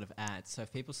get in a lot of ads. So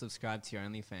if people subscribe to your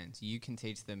OnlyFans, you can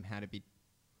teach them how to be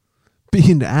Be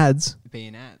into ads.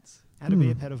 in ads. How to be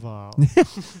a pedophile.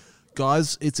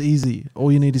 Guys, it's easy.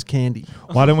 All you need is candy.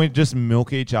 Why don't we just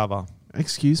milk each other?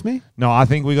 Excuse me? No, I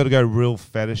think we got to go real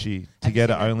fetishy to Have get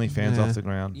you our seen OnlyFans Yeah. off the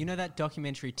ground. You know that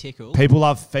documentary Tickled? People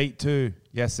love feet too.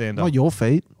 Yes, Sander. Not your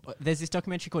feet. There's this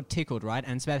documentary called Tickled, right?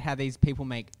 And it's about how these people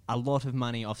make a lot of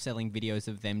money off selling videos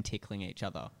of them tickling each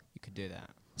other. You could do that.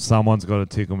 Someone's got to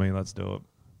tickle me. Let's do it.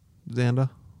 Xander,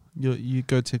 you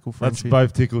go tickle Let's Frenchie.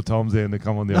 both tickle Tom Zander.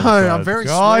 Come on the No, other side. I'm very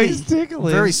Guys, sweaty. tickle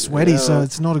I'm very him. sweaty, so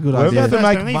it's not a good We're idea. about to First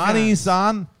make OnlyFans. money,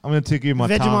 son. I'm going to tickle you in my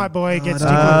Vegemite tongue. boy gets I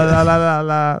tickled. La, la, la,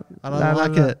 la, I don't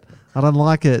like it. I don't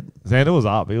like it. Xander was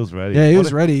up. He was ready. Yeah, he What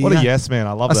was a- ready. What Yeah. a yes man.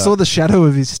 I love I that. saw the shadow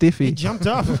of his He stiffy jumped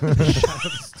up.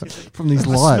 from these I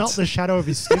smelt lights. the shadow of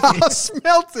his stiffy. I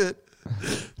smelt it.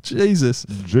 Jesus.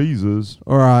 Jesus.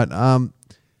 All right.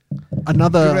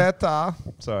 Another Greta.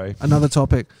 Sorry.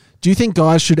 topic. Do you think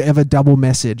guys should ever double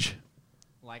message?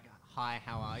 Like, hi,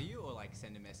 how are you? Or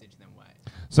send a message, then wait.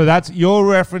 So you're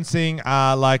referencing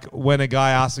when a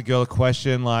guy asks a girl a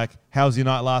question like, how's your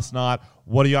night last night?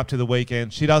 What are you up to the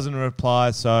weekend? She doesn't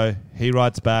reply, so he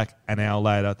writes back an hour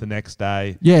later, the next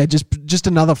day. Yeah, just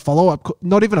another follow up.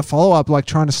 Not even a follow up. Like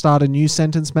trying to start a new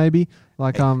sentence, maybe.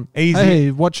 Like Easy.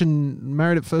 Hey, watching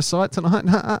Married at First Sight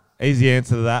tonight. Easy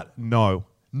answer to that, no.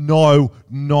 No.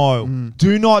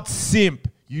 Do not simp.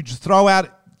 You just throw out,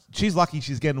 she's lucky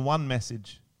she's getting one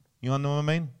message. You know what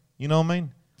I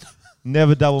mean?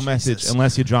 Never double message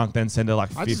unless you're drunk, then send her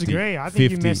 50. I disagree. I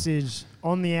think 50. you message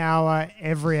on the hour,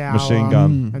 every hour. Machine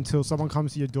gun. Until someone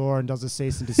comes to your door and does a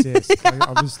cease and desist.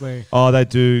 Obviously. Oh, they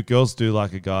do. Girls do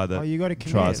like a guy that You got to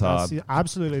commit. tries That's hard.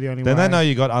 absolutely the only Then way. they know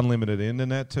you got unlimited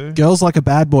internet too. Girls like a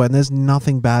bad boy, and there's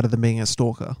nothing badder than being a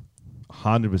stalker.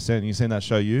 100%. You seen that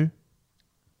show, You?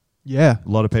 Yeah. A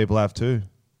lot of people have too.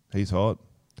 He's hot.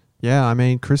 Yeah, I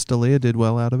mean, Chris D'Elia did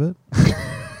well out of it.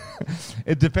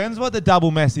 It depends what the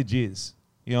double message is.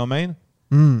 You know what I mean?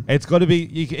 Mm. It's got to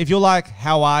be, if you're like,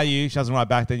 how are you? She doesn't write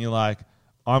back, then you're like,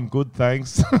 I'm good,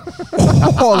 thanks.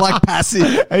 Or like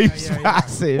passive. He's yeah.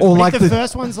 passive. Or If like the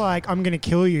first one's like, I'm going to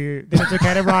kill you, then it's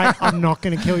okay to write, I'm not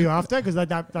going to kill you after, because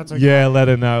that's okay. Yeah, let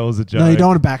her know it was a joke. No, you don't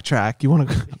want to backtrack. You want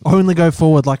to only go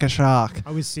forward like a shark.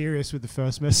 I was serious with the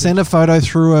first message. Send a photo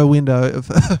through a window.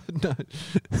 No.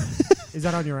 Is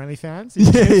that on your OnlyFans?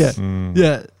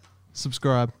 Yeah.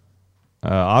 Subscribe.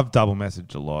 I've double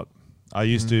messaged a lot. I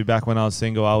used to, back when I was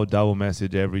single, I would double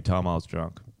message every time I was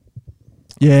drunk.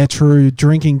 Yeah, true.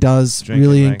 Drinking does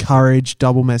really makes it. encourage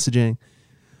double messaging.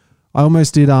 I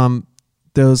almost did.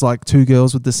 There was 2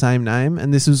 girls with the same name,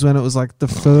 and this was when it was the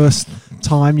first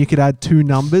time you could add 2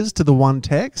 numbers to the one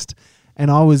text. And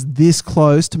I was this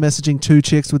close to messaging 2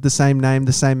 chicks with the same name,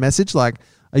 the same message. Like,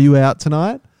 are you out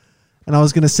tonight? And I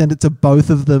was going to send it to both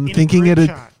of them, In a thinking group it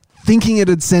chat.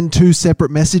 had sent 2 separate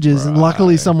messages, and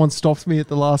luckily someone stopped me at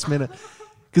the last minute.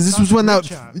 Because this Such was a when group that,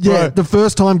 chat. yeah, Bro. the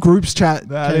first time groups chat.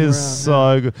 That came is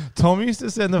around. so good. Tom used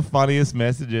to send the funniest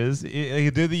messages.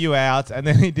 He'd do the you out, and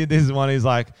then he did this one. He's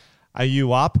like, are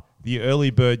you up? The early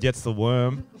bird gets the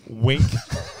worm. Wink.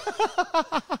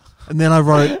 And then I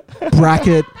wrote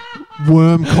bracket,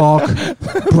 worm cock,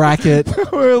 bracket.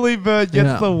 Early bird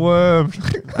gets the worm.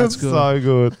 That's good. so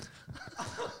good.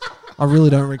 I really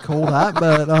don't recall that,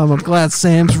 but I'm glad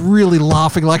Sam's really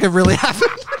laughing like it really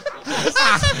happened.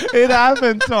 It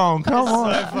happened, Tom. Come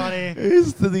on. So funny.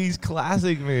 He's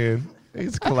classic, man.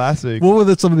 He's classic. What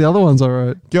were some of the other ones I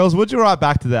wrote? Girls, would you write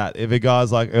back to that if a guy's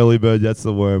like, early bird gets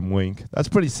the worm, wink? That's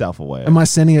pretty self-aware. Am I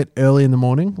sending it early in the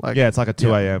morning? Like, Yeah, it's like a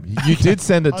 2 a.m. You did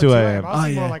send it 2 2 a.m. I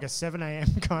was more yeah. like a 7 a.m.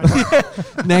 kind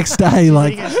of. next day,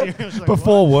 like,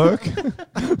 Before work.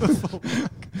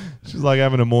 She's like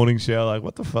having a morning shower, like,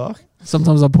 what the fuck?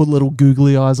 sometimes I put little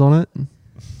googly eyes on it.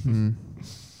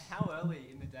 How early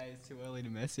in the day is too early to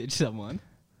message someone?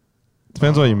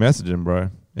 Depends what you're messaging, bro.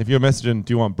 If you're messaging,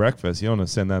 do you want breakfast? You want to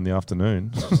send that in the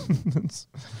afternoon.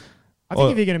 I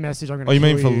think if you're going to message, I'm going to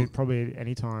you kill mean you probably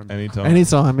anytime.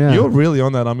 Anytime, yeah. You're really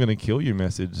on that I'm going to kill you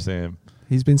message, Sam.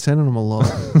 He's been sending them a lot.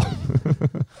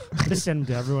 I just send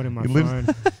them to everyone in my He phone.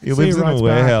 He lives in a writes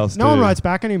warehouse, back. No one dude. writes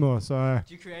back anymore, so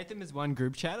Do you create them as one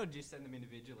group chat or do you send them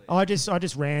individually? I just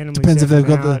randomly Depends if send they've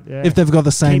them got out, the yeah. if they've got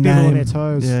the same Keep people on name. their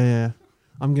toes. Yeah.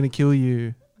 I'm gonna kill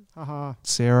you, Haha.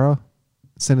 Sarah.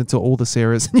 Send it to all the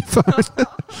Sarahs in your phone.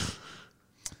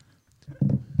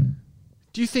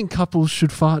 Do you think couples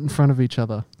should fart in front of each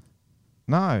other?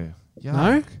 No. Yuck.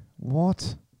 No?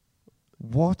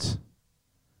 What?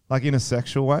 Like in a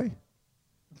sexual way?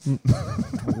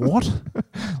 What?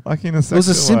 Like in a sexual It was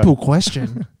a simple way?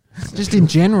 question. Just in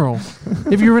general.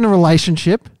 If you're in a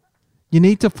relationship, you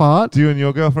need to fart. Do you and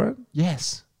your girlfriend?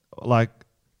 Yes. Like,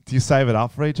 do you save it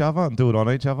up for each other and do it on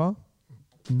each other?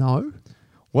 No.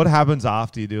 What happens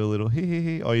after you do a little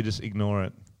hee or you just ignore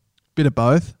it? Bit of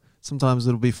both. Sometimes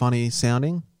it'll be funny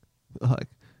sounding, like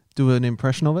do an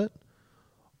impression of it.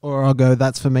 Or I'll go,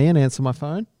 that's for me, and answer my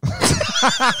phone.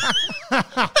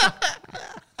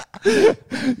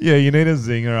 Yeah, you need a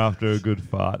zinger after a good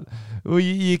fart. Well,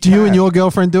 you Do you and can. your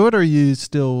girlfriend do it, or are you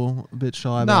still a bit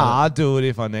shy about Nah, it? I do it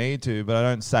if I need to, but I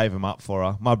don't save them up for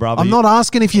her. My brother. I'm not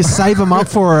asking if you save them up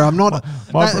for her. I'm not.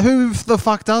 My who the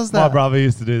fuck does that? My brother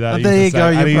used to do that. Oh, He there used you to go,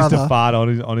 and your he used to brother. fart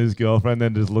on his girlfriend,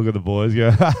 then just look at the boys.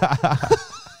 Go.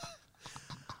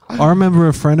 I remember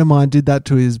a friend of mine did that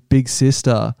to his big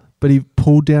sister, but he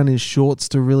pulled down his shorts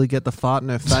to really get the fart in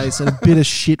her face, and a bit of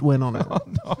shit went on it. Oh,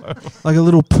 no. Like a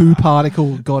little poo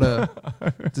particle got her.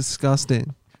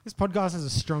 Disgusting. This podcast has a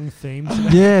strong theme today.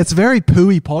 Yeah, it's a very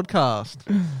pooey podcast.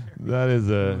 That is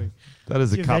a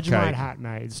It's your Vegemite cupcake. hat,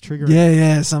 mate. It's triggering.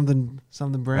 Yeah, something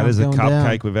brown. That is a going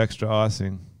cupcake down. with extra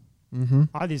icing. Mm-hmm.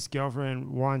 I had this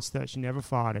girlfriend once that she never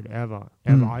farted, ever.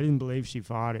 Mm. I didn't believe she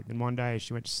farted. And one day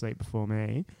she went to sleep before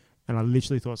me, and I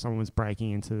literally thought someone was breaking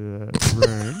into the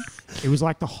room. It was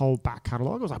like the whole back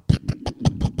catalogue. It was like,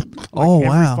 Oh, every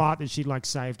wow. fart that she'd like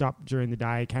saved up during the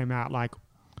day came out like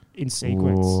in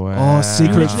sequence. Wow. Oh,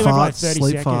 secret Literally went for like farts, 30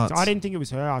 sleep seconds. farts. I didn't think it was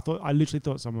her. I literally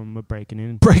thought someone were breaking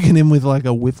in. Breaking in with like a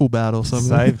wiffle bat or something.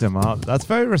 Saved him up. That's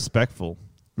very respectful.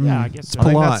 Yeah, I Mm. guess It's so. I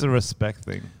think polite. that's a respect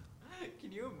thing.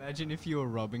 Can you imagine if you were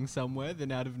robbing somewhere, then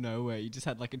out of nowhere you just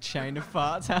had like a chain of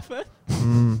farts happen?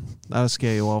 That'll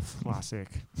scare you off. Classic.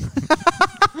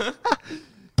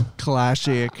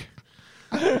 Classic.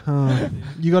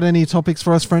 You got any topics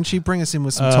for us, Frenchie? Bring us in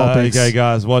with some topics. Okay,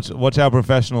 guys, watch how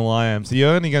professional I am. So you're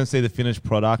only going to see the finished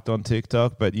product on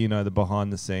TikTok, but you know the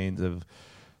behind the scenes of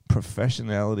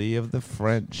professionality of the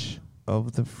French.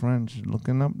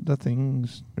 Looking up the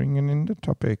things, bringing in the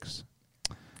topics.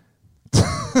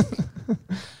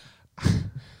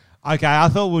 Okay, I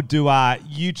thought we'd do a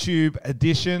YouTube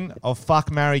edition of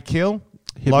Fuck, Marry, Kill.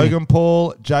 Hit me. Logan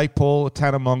Paul, Jake Paul,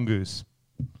 Tanner Mongoose.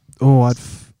 Oh,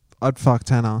 I'd fuck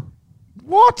Tanner.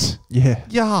 What? Yeah.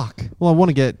 Yuck. Well, I want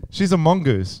to get She's a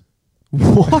mongoose.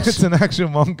 what? It's an actual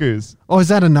mongoose. Oh, is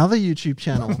that another YouTube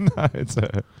channel? No, it's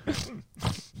her.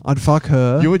 I'd fuck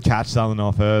her. You would catch something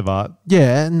off her, but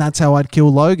Yeah, and that's how I'd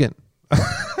kill Logan.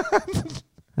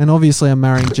 And obviously, I'm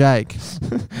marrying Jake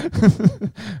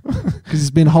because he's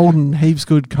been holding heaps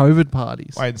good COVID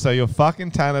parties. wait, so you're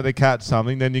fucking Tanner to catch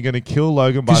something, then you're going to kill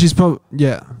Logan by, Because she's probably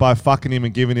by fucking him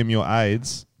and giving him your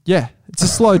AIDS, yeah. It's a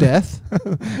slow death.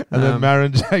 and then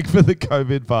marrying Jake for the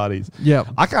COVID parties. Yeah,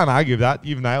 I can't argue with that.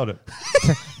 You've nailed it.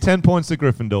 10 points to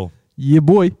Gryffindor. yeah,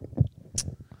 boy.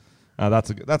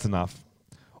 That's enough.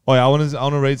 Oh yeah, I want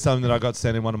to read something that I got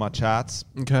sent in one of my chats.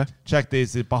 Okay. Check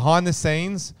this. It's behind the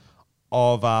scenes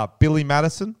of Billy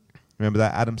Madison. Remember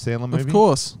that Adam Sandler movie? Of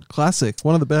course, classic,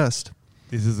 one of the best.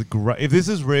 This is a great. If this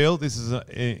is real, this is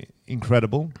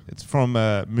incredible. It's from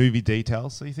Movie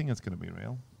Details, so you think it's going to be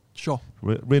real? Sure.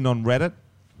 Written on Reddit.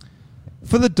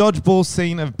 For the dodgeball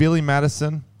scene of Billy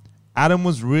Madison Adam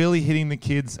was really hitting the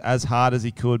kids as hard as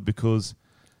he could because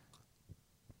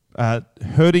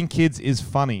hurting kids is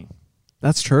funny.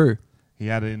 That's true. He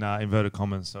had it in inverted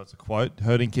commas, so it's a quote.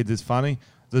 Hurting kids is funny.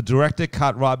 The director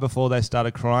cut right before they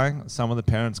started crying. Some of the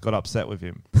parents got upset with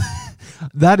him.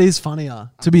 That is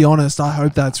funnier. To be honest, I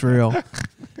hope that's real.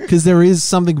 Because there is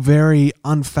something very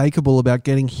unfakeable about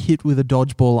getting hit with a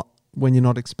dodgeball when you're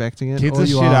not expecting it. Kids are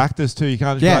shit actors too. You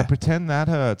can't just be like, pretend that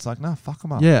hurts. Like, no, fuck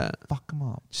them up. Yeah. Fuck them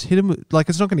up. Just hit him. Like,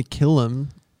 it's not going to kill him.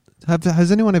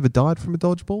 Has anyone ever died from a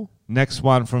dodgeball? Next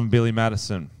one from Billy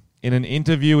Madison. In an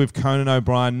interview with Conan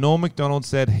O'Brien, Norm Macdonald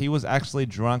said he was actually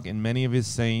drunk in many of his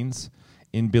scenes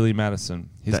in Billy Madison.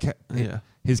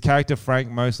 His character Frank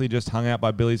mostly just hung out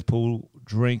by Billy's pool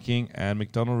drinking, and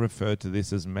Macdonald referred to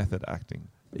this as method acting.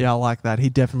 Yeah, I like that. He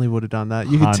definitely would have done that.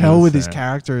 You could tell with his 100%.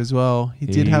 character as well. He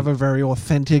did have a very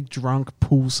authentic drunk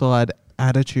poolside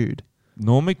attitude.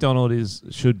 Norm Macdonald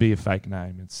should be a fake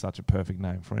name. It's such a perfect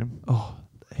name for him. Oh,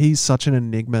 he's such an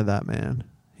enigma, that man.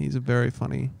 He's a very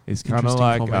funny. He's kind of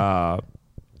like how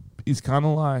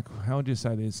would you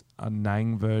say this? A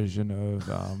Nang version of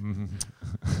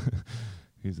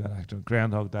who's that actor?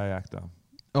 Groundhog Day actor.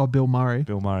 Oh, Bill Murray.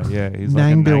 Bill Murray, yeah. He's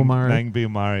Nang like Bill Murray. Nang Bill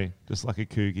Murray. Just like a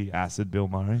kooky acid Bill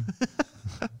Murray.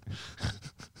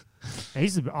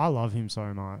 I love him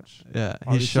so much. Yeah,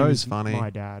 I his wish he show's was funny. My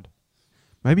dad.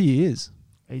 Maybe he is.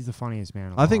 He's the funniest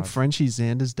man alive. I think Frenchie's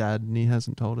Xander's dad, and he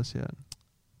hasn't told us yet.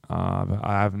 But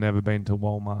I have never been to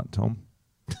Walmart, Tom.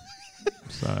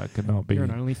 So it cannot be. You're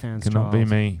an OnlyFans Cannot child. be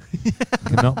me.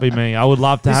 Cannot be me. I would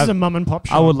love to This have. is a mum and pop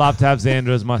shop. I would love to have Xander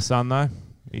as my son, though.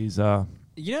 He's got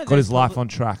his life on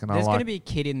track, and there's I going like. to be a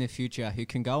kid in the future who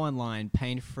can go online,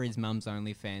 pay for his mum's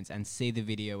OnlyFans, and see the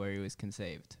video where he was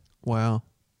conceived. Wow.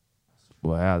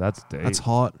 Wow, that's deep. That's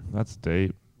hot. That's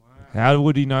deep. How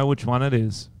would he know which one it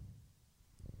is?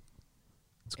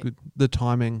 It's good. The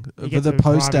timing. He For gets the a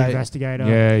private post-date. investigator.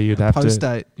 Yeah, you'd have to.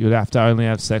 Post-date. You'd have to only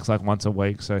have sex like once a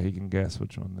week so he can guess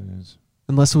which one it is.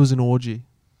 Unless it was an orgy.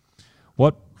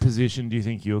 What position do you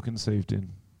think you're conceived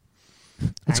in?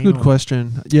 That's a good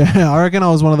question. Yeah, I reckon I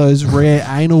was one of those rare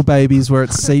anal babies where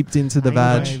it seeped into the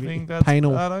Anal vag. baby.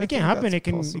 Panal. It can happen. It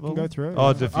can go through.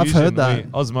 Oh, diffusion. I've heard that.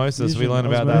 Osmosis. We Fusion, learned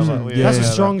about osmosis. that. Yeah, That's a yeah,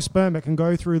 strong sperm. It can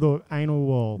go through the anal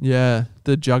wall. Yeah,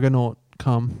 the juggernaut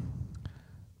cum.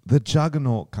 The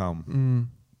Juggernaut come.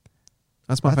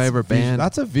 That's my favorite band.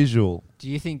 That's a visual. Do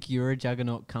you think you're a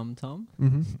juggernaut cum, Tom?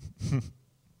 Mm-hmm.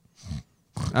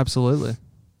 Absolutely.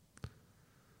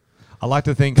 I like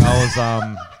to think I was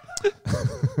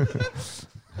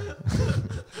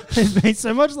There's been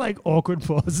so much like awkward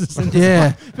pauses. And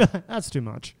Yeah. that's too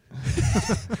much.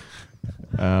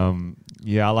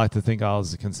 yeah, I like to think I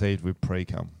was conceived with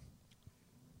pre-cum.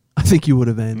 I think you would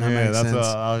have been. That Yeah, makes that's sense. what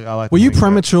I like. Were to you think that.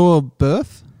 premature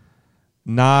birth?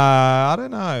 Nah, I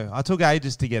don't know. I took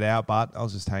ages to get out, but I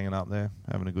was just hanging up there,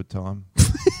 having a good time.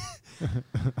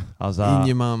 I was In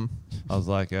your mum. I was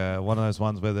like one of those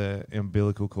ones where the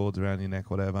umbilical cord's around your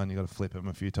neck, whatever, and you got to flip them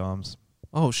a few times.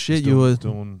 Oh shit! Just You were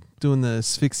doing doing the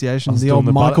asphyxiation, was the doing old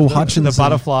the Michael butter- Hutchinson. the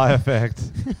butterfly effect.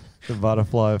 The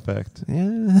butterfly effect.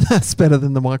 Yeah, that's better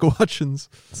than the Michael Hutchins.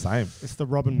 Same. It's the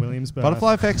Robin Williams birth.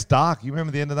 Butterfly effect's dark. You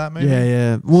remember the end of that movie? Yeah,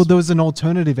 yeah. Well, there was an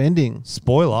alternative ending.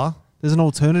 Spoiler. There's an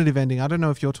alternative ending. I don't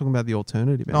know if you're talking about the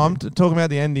alternative ending. No, I'm talking about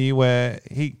the ending where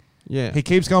he yeah.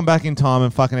 keeps going back in time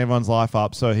and fucking everyone's life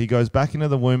up. So he goes back into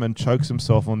the womb and chokes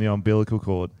himself on the umbilical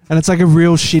cord. And it's like a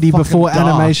real shitty Fucking before dark.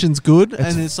 animation's good. It's,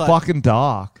 And it's like, fucking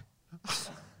dark.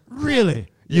 Really?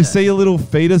 You see a little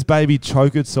fetus baby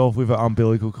choke itself with an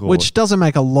umbilical cord. which doesn't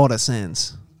make a lot of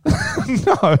sense.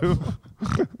 no. I don't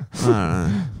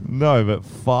know. No, but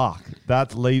fuck.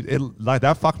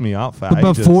 That fucked me up for But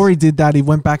ages. before he did that, he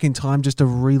went back in time just to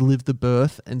relive the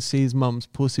birth and see his mum's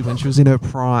pussy when she was in her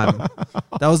prime.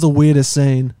 That was the weirdest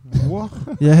scene. What?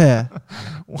 Yeah.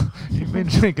 You've been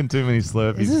drinking too many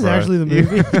Slurpees, This is bro. actually the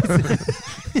movie.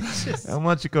 How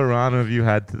much guarana have you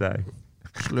had today?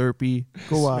 Slurpee.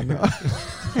 Go on.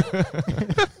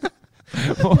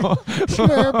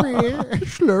 Slurpee.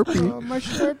 Slurpee. Oh, my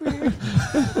Slurpee.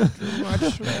 Too much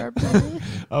Slurpee.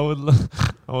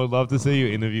 I would love to see you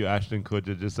interview Ashton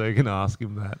Kutcher just so you can ask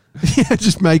him that. Yeah,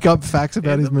 just make up facts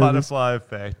about In his the movies. butterfly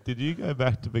effect. Did you go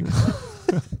back to become?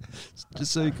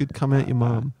 Just so you could come at your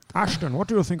mum. Ashton, what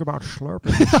do you think about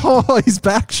Slurpee? Oh, he's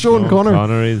back. Sean Connery.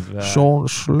 Connery's back. Sean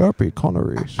Slurpee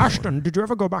Connery. Ashton, did you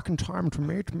ever go back in time to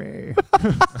meet me?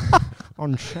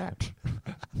 On set.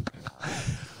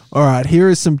 All right, here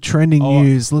is some trending Oh,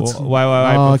 news. Let's wait.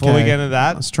 Oh, Before we okay. get into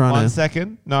that, I was trying one to-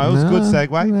 second. No, it was a good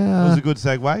segue. It was a good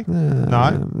segue.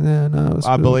 No? Yeah, no.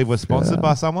 I believe we're sponsored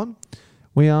by someone.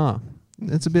 We are.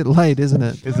 It's a bit late, isn't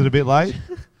it? Is it a bit late?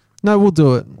 No, we'll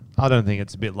do it. I don't think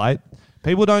it's a bit late.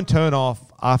 People don't turn off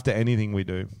after anything we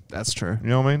do. That's true. You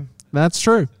know what I mean? That's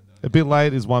true. A bit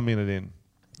late is 1 minute in.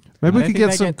 Maybe we could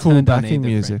get some cool backing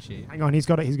music. Hang on, he's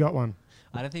got one.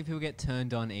 I don't think people get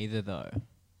turned on either, though.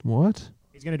 What?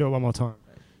 He's going to do it one more time.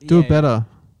 Do it better.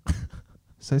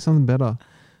 Say something better.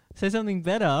 Say something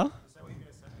better?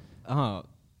 Oh,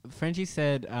 Frenchie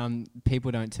said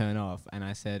people don't turn off, and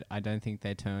I said I don't think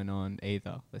they turn on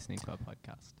either listening to our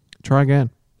podcast. Try again.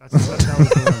 That was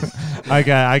the one.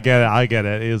 Okay, I get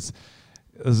it.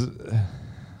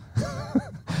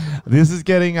 This is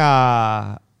getting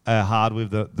hard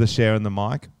with the share and the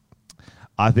mic.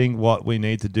 I think what we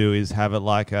need to do is have it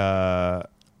like I'm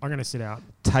going to sit out.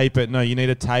 tape it. No, you need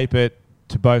to tape it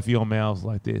to both your mouths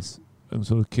like this and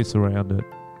sort of kiss around it.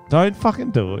 Don't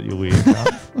fucking do it, you weird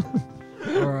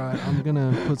cunt. All right, I'm going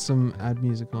to put some ad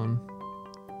music on.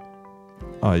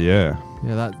 Oh, yeah.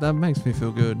 Yeah, that makes me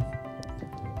feel good.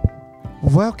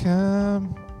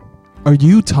 Welcome. Are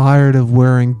you tired of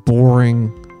wearing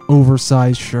boring,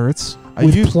 oversized shirts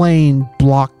with plain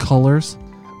block colors?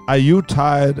 Are you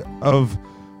tired of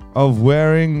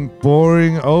wearing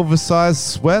boring, oversized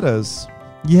sweaters?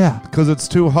 Yeah. Because it's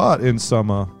too hot in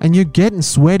summer. And you're getting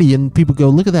sweaty and people go,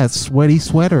 look at that sweaty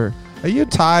sweater. Are you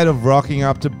tired of rocking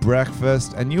up to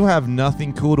breakfast and you have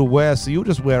nothing cool to wear, so you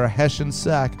just wear a Hessian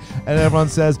sack and everyone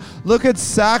says, look at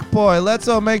Sack Boy, let's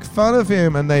all make fun of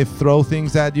him, and they throw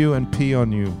things at you and pee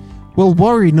on you? Well,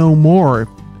 worry no more.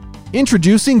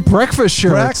 Introducing breakfast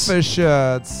shirts. Breakfast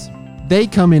shirts. They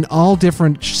come in all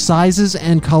different sizes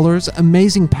and colors,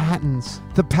 amazing patterns.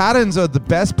 The patterns are the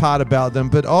best part about them,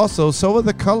 but also so are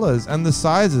the colors and the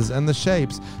sizes and the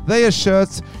shapes. They are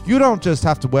shirts. You don't just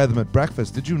have to wear them at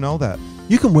breakfast. Did you know that?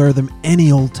 You can wear them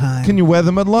any old time. Can you wear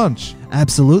them at lunch?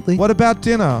 Absolutely. What about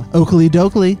dinner? Oakley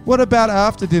dokley. What about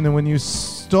after dinner when you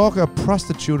stalk a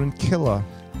prostitute and kill her?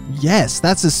 Yes,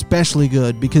 that's especially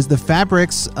good because the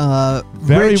fabrics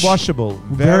Very rich, washable.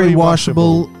 very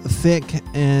washable, thick,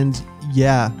 and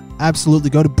yeah, absolutely.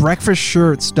 Go to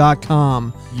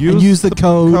breakfastshirts.com and use the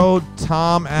code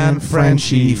Tom and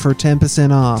Frenchie for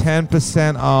 10% off.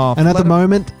 10% off. And at the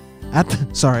moment,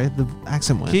 the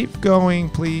accent went. Keep going,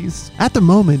 please. At the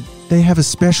moment, they have a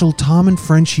special Tom and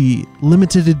Frenchie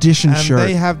limited edition And shirt.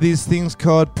 they have these things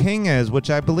called pingers, which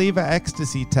I believe are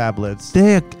ecstasy tablets.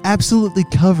 They are absolutely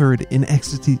covered in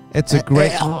ecstasy. It's a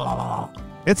great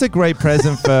It's a great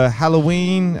present for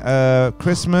Halloween,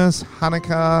 Christmas,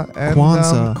 Hanukkah, and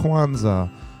Kwanzaa.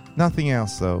 Nothing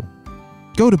else, though.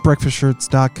 Go to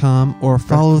breakfastshirts.com or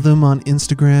follow them on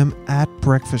Instagram at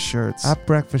breakfastshirts. At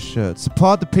Breakfast Shirts.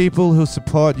 Support the people who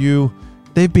support you.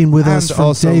 They've been with us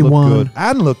from day one. Good.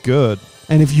 And look good.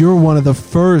 And if you're one of the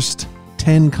first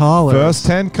 10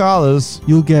 callers,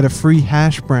 you'll get a free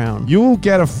hash brown. You'll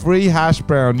get a free hash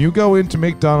brown. You go into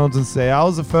McDonald's and say, I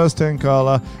was the first 10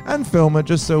 caller, and film it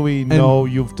just so we know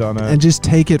you've done it. And just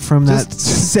take it from that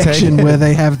section where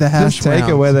they have the hash brown. Just take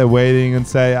it where they're waiting and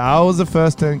say, I was the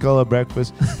first 10 caller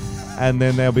breakfast. And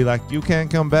then they'll be like, you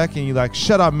can't come back. And you're like,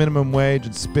 shut up, minimum wage,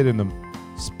 and spit in them.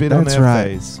 Spit on their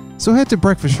face. So head to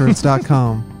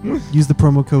breakfastshirts.com. Use the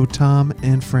promo code Tom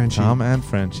and Frenchie. Tom and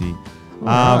Frenchie.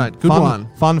 All right, good one.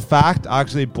 Fun fact, I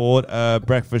actually bought a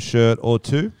breakfast shirt or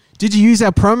two. Did you use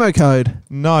our promo code?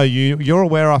 No, you're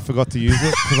aware I forgot to use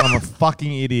it because I'm a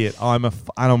fucking idiot. And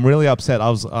I'm really upset.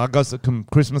 I got some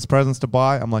Christmas presents to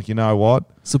buy. I'm like, you know what?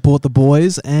 Support the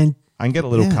boys and get a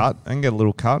little cut. I can get a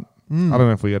little cut. I don't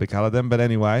know if we got a cut of them, but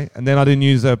anyway. And then I didn't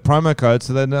use a promo code,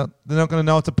 so they're not going to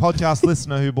know it's a podcast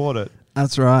listener who bought it.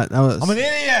 That's right. I'm an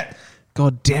idiot.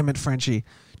 God damn it, Frenchie.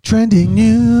 Trending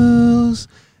news.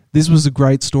 This was a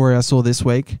great story I saw this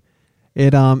week.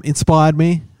 It inspired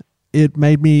me. It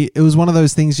made me. It was one of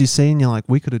those things you see and you're like,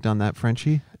 we could have done that,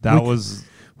 Frenchie.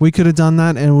 We could have done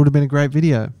that, and it would have been a great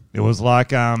video. It was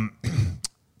like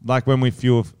like when we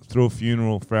threw a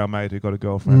funeral for our mate who got a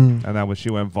girlfriend, and she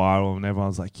went viral, and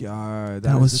everyone's like, "Yo,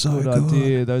 that was so good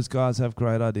idea. Those guys have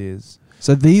great ideas."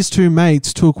 So these two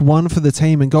mates took one for the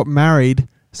team and got married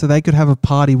so they could have a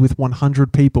party with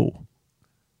 100 people.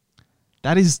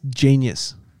 That is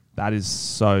genius. That is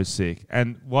so sick.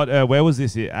 And where was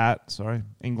this at? Sorry,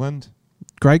 England?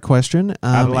 Great question.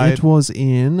 Adelaide? It was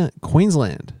in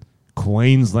Queensland.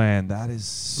 Queensland. That is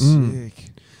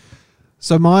sick.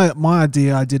 So my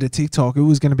idea, I did a TikTok. It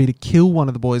was going to be to kill one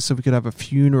of the boys so we could have a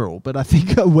funeral. But I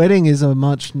think a wedding is a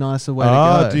much nicer way to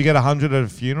go. Do you get 100 at a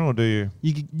funeral, or do you?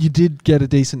 You did get a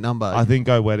decent number. I think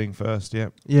go wedding first, yeah.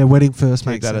 Yeah, wedding first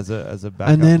Take makes that sense. as a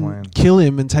backup and then plan. Kill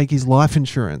him and take his life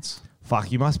insurance.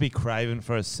 Fuck, you must be craving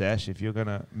for a sesh if you're going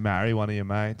to marry one of your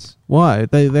mates. Why?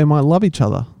 They might love each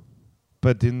other.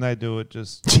 But didn't they do it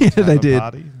just Yeah, to have they a did.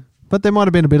 party? But there might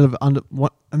have been a bit of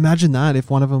imagine that if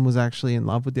one of them was actually in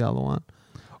love with the other one.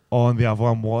 Oh, and the other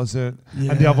one wasn't.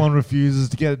 Yeah. And the other one refuses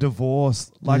to get a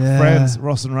divorce. Like Friends,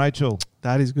 Ross and Rachel.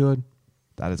 That is good.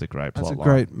 That is a great plot That's a line.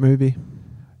 great movie.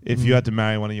 If you had to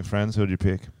marry one of your friends, who would you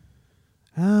pick?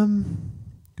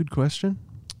 Good question.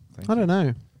 Thank I you. don't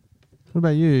know. What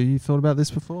about you? You thought about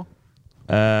this before?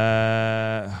 Fuck.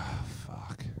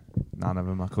 None of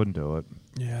them. I couldn't do it.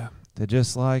 Yeah. They're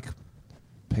just like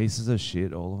pieces of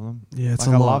shit, all of them. Yeah, it's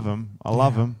like a I lot. love them. I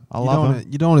love them. I You love don't them. wanna-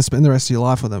 You don't want to spend the rest of your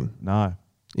life with them No.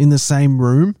 in the same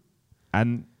room.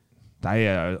 And they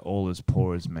are all as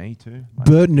poor as me too. Like,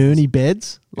 Bert and Ernie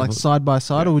beds, like Yeah. side by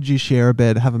side, Yeah. or would you share a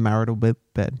bed, have a marital bed?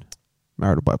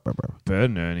 Marital bed. Bert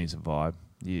and Ernie's a vibe.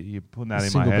 You putting that in my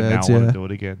Single head. beds, now I want yeah. to do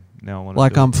it again. Now I want to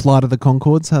Like do it. Flight of the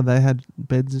Conchords, how they had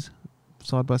beds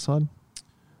side by side.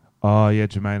 Oh yeah,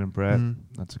 Jermaine and Brett. Mm.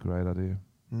 That's a great idea.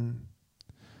 Mm.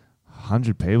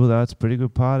 100 people though. It's a pretty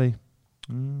good party.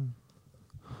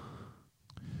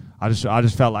 I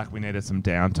just felt like we needed some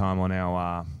downtime on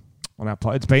our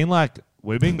pod. It's been like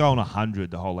we've been going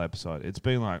 100 the whole episode. It's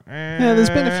been like Yeah,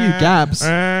 there's been a few gaps.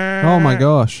 Oh my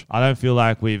gosh. I don't feel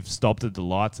like we've stopped at the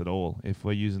lights at all. If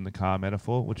we're using the car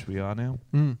metaphor, which we are now.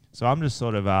 Mm. So I'm just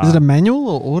sort of Is it a manual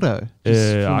or auto?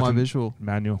 Just Yeah, for I my can- visual.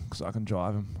 manual because I can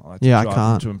drive them. I like to Yeah, I drive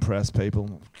can't. them to impress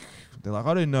people. They're like,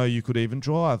 I didn't know you could even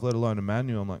drive, let alone a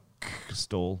manual. I'm like,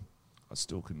 stall. I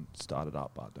still can start it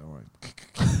up, but don't worry.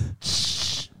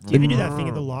 Do you ever do that thing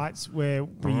at the lights where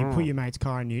you put your mate's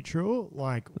car in neutral?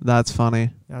 Like, That's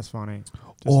funny. that's funny.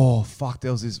 Oh, fuck.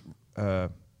 There was this.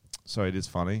 Sorry, it is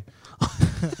funny.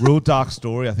 Real dark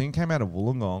story. I think it came out of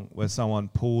Wollongong where someone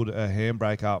pulled a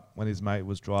handbrake up when his mate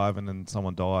was driving and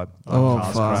someone died. Oh,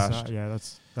 Cars fuck. crashed. Yeah,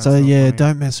 that's So not yeah, funny.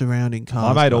 don't mess around in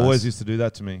cars. My mate guys. always used to do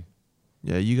that to me.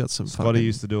 Yeah, you got some Scotty fucking.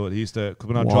 used to do it. He used to,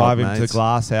 when I'd Wild drive him mates. to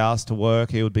Glass House to work,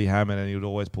 he would be hammered and he would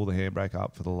always pull the handbrake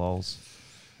up for the lols.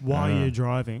 While you're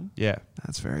driving. Yeah.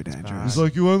 That's very dangerous. He's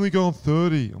like, you only going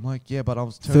 30. I'm like, yeah, but I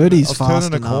was 30 's turning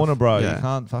fast a enough. corner, bro. Yeah. You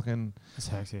can't fucking, That's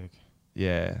hectic.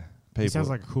 yeah. People. He sounds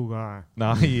like a cool guy.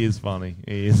 No, he is funny.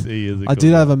 He is. I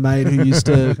did have a mate who used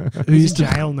to. He's in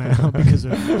jail now because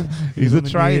of. He's a on the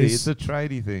tradie. news. It's a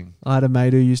tradie thing. I had a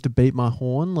mate who used to beat my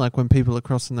horn like when people are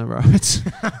crossing the roads,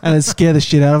 and it'd scare the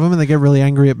shit out of them, and they get really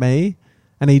angry at me,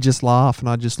 and he'd just laugh, and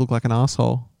I'd just look like an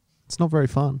asshole. It's not very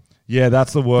fun, Yeah,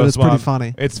 that's the but worst it's pretty one.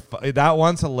 funny. That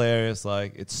one's hilarious.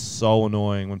 Like, it's so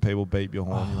annoying when people beep your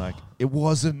horn. You're like, it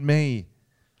wasn't me.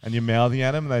 And you're mouthing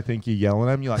at him and they think you're yelling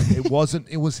at him. You're like, it wasn't,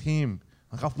 it was him.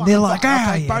 Like, They're like,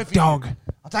 I'll take you both dog. of you.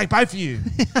 I'll take both of you.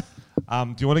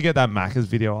 Do you want to get that Macca's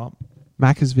video up?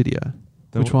 Macca's video.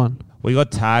 Which one? We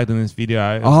got tagged in this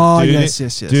video. Oh, Dude-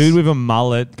 yes. Dude with a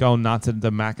mullet going nuts at the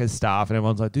Macca's staff, and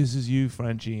everyone's like, this is you,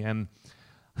 Frenchie. And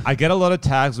I get a lot of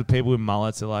tags with people with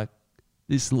mullets. They're like,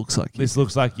 This looks like this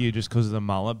looks like you just because of the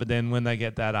mullet. But then when they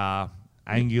get that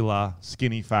angular,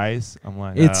 skinny face, I'm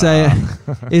like, It's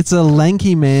it's a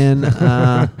lanky man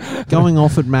going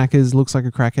off at Macca's. Looks like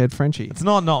a crackhead Frenchie. it's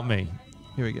not me.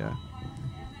 Here we go.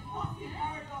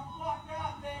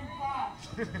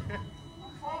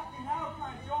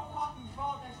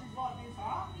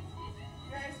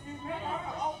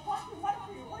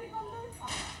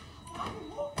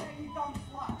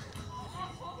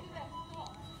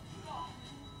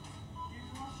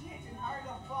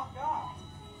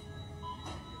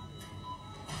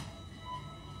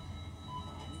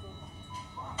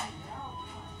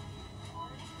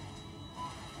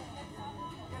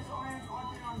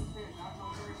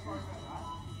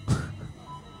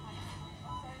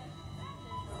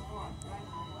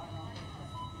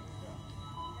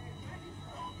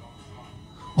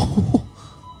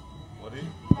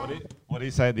 What do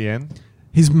you say at the end?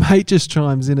 His mate just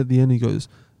chimes in at the end. He goes,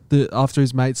 after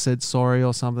his mate said sorry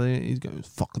or something, he goes,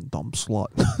 "Fucking dumb slut."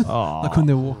 Oh, Like when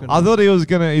they're walking. I thought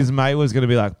his mate was gonna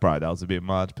be like, bro, that was a bit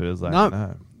much, but it was like, No.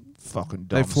 no, fucking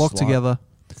dumb. They flock slut. together.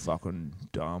 Fucking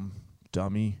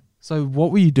dummy. So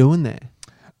what were you doing there?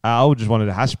 I just wanted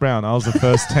a hash brown. I was the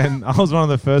first 10. I was one of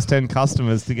the first 10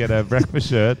 customers to get a breakfast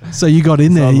shirt. So you got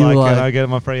in So I there. was You like, were can I like, get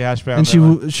my free hash brown? and They're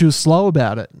like, she was slow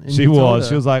about it. And she you told was. her.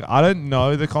 She was like, I don't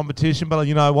know the competition, but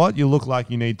you know what? You look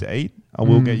like you need to eat. I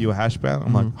will get you a hash brown.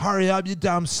 I'm like, hurry up, you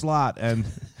dumb slut. And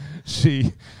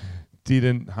she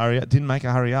didn't hurry up. Didn't make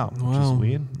her hurry up, which is Wow.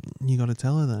 weird. You got to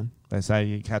tell her then. They say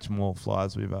you catch more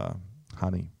flies with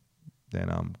honey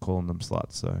than calling them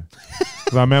sluts. So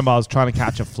 'cause I remember I was trying to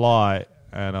catch a fly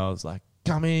and I was like,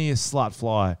 come here, you slut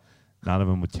fly. None of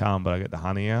them would come, but I get the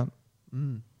honey out.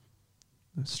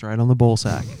 Straight on the ball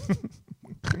sack.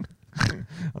 I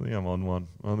think I'm on one.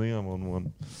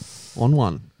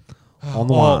 1-1. on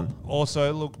the one.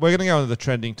 Also, look, we're going to go into the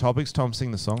trending topics. Tom,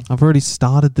 sing the song. I've already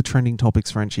started the trending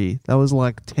topics, Frenchie. That was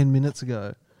like 10 minutes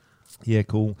ago. Yeah,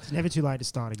 cool. It's never too late to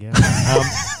start again.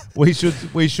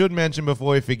 We should mention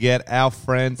before we forget, our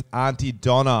friends Auntie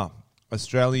Donna,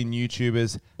 Australian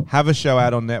YouTubers, have a show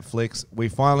out on Netflix. We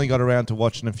finally got around to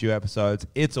watching a few episodes.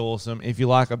 It's awesome. If you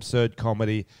like absurd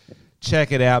comedy,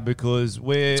 check it out because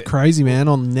It's crazy, man.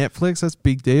 On Netflix, that's a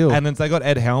big deal. And then they got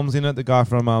Ed Helms in it, the guy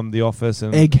from The Office.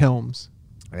 And Egg Helms.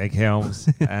 Egg Helms.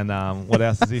 And what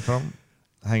else is he from?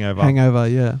 Hangover. Hangover,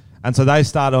 yeah. And so they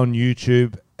start on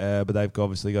YouTube, but they've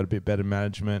obviously got a bit better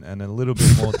management and a little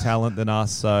bit more talent than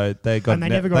us. So they got and they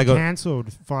never got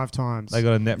cancelled 5 times. They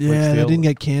got a Netflix deal. Yeah, they didn't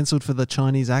get cancelled for the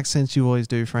Chinese accents you always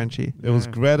do, Frenchie. It was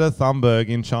Greta Thunberg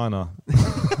in China.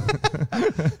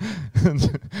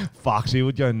 Fuck, she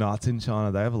would go nuts in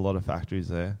China. They have a lot of factories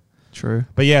there. True.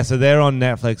 But yeah, so they're on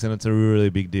Netflix and it's a really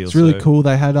big deal. It's really cool.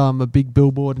 They had a big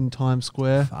billboard in Times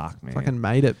Square. Fuck, man. Fucking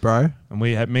made it, bro. And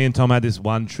me and Tom had this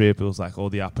one trip. It was like all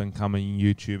the up and coming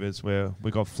YouTubers where we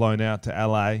got flown out to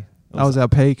LA. That was our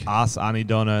peak. Us, Auntie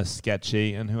Donna,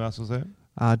 Sketchy, and who else was there?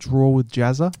 Draw with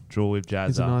Jazza. Draw with Jazza.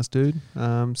 He's a nice dude.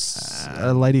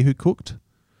 A lady who cooked.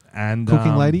 And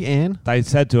Cooking lady, Anne. They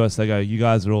said to us, they go, you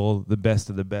guys are all the best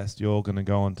of the best. You're all going to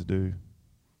go on to do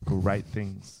great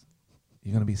things.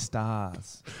 You're going to be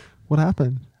stars. What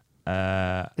happened?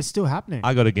 It's still happening.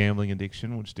 I got a gambling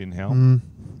addiction, which didn't help.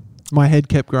 My head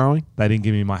kept growing. They didn't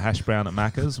give me my hash brown at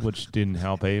Macca's, which didn't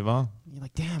help either. You're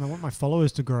like, damn, I want my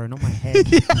followers to grow, not my head.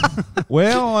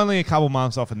 We're only a couple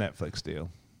months off a Netflix deal.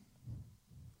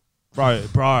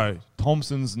 Bro,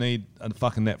 Thompsons need a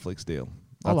fucking Netflix deal.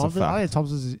 I love it. I think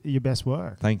Thompson's your best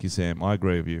work. Thank you, Sam. I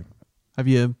agree with you. Have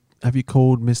you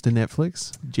called Mr.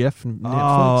 Netflix? Jeff Netflix?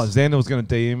 Oh, Xander was going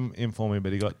to DM him for me,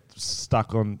 but he got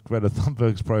stuck on Greta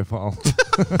Thunberg's profile.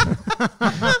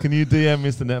 Can you DM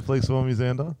Mr. Netflix for me,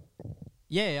 Xander?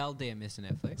 Yeah, I'll DM Mr.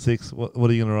 Netflix. 6. What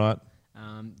are you going to write?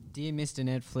 Dear Mr.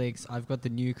 Netflix, I've got the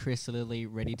new Chris Lilly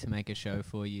ready to make a show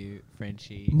for you,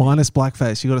 Frenchie. Minus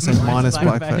blackface. You got to say minus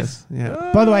blackface.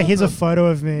 Yeah. By the way, here's a photo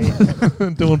of me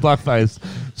doing blackface.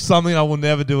 Something I will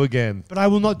never do again. But I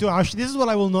will not do. This is what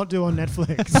I will not do on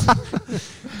Netflix.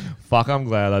 Fuck, I'm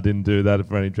glad I didn't do that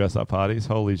for any dress-up parties.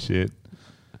 Holy shit.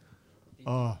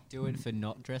 Do it for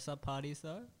not dress-up parties,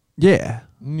 though? Yeah.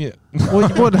 Yeah.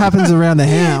 What happens around the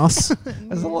house?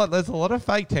 There's a lot of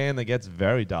fake tan that gets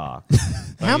very dark.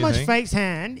 How much fake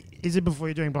tan is it before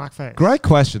you're doing blackface? Great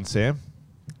question, Sam.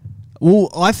 Well,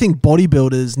 I think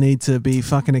bodybuilders need to be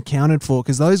fucking accounted for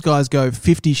because those guys go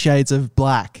 50 shades of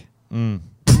black.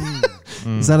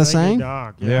 Is that a saying?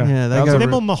 Dark, yeah. They go. They're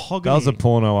more mahogany. That was a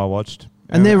porno I watched.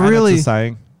 And they're really it's a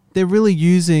saying. They're really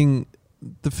using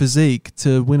the physique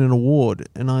to win an award,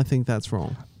 and I think that's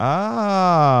wrong.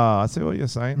 I see what you're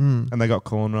saying. And they got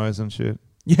cornrows and shit.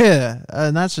 Yeah,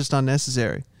 and that's just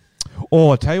unnecessary.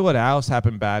 I'll tell you what else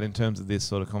happened bad in terms of this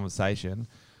sort of conversation.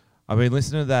 I've been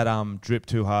listening to that Drip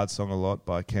Too Hard song a lot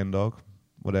by Ken Dog,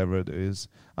 whatever it is.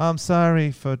 I'm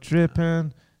sorry for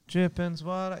dripping. Dripping's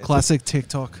what? Classic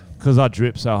TikTok. Because I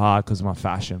drip so hard because of my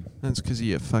fashion. That's because of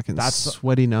your fucking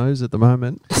sweaty nose at the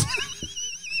moment.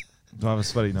 Do I have a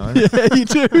sweaty nose? Yeah, you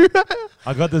do.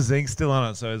 I got the zinc still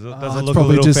on it, so does it look it's a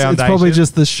probably little foundation? It's probably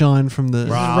just the shine from the...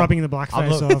 Just rubbing the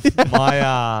blackface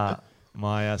off.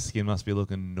 My skin must be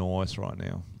looking nice right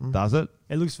now. Does it?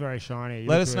 It looks very shiny.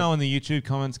 Let us know in the YouTube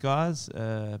comments, guys,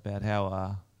 about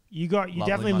how you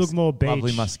definitely look more beige.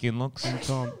 Lovely my skin looks. And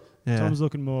Tom. Yeah. Tom's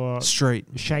looking more street,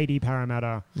 shady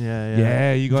Parramatta.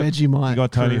 Yeah, you got Vegemite. You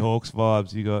got Tony Hawk's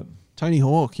vibes. You got Tony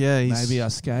Hawk. Yeah, maybe I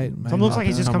skate. Tom looks like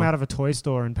he's just come out of a toy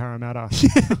store in Parramatta.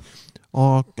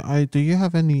 Do you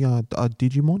have any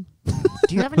Digimon?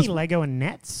 Do you have any Lego and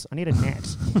nets? I need a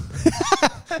net.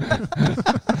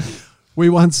 We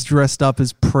once dressed up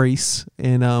as priests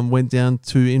and went down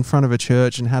to in front of a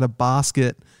church and had a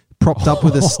basket propped up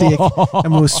with a stick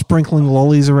and we were sprinkling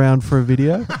lollies around for a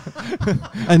video.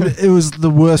 And it was the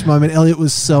worst moment. Elliot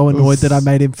was so annoyed that I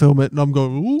made him film it and I'm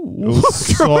going, ooh. It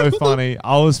was so funny.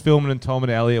 I was filming and Tom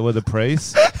and Elliot were the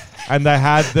priests and they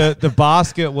had the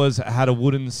basket had a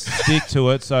wooden stick to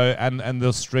it and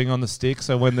the string on the stick,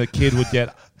 so when the kid would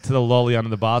get to the lolly under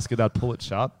the basket they'd pull it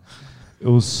shut. It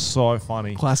was so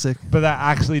funny. Classic. But they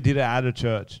actually did it at a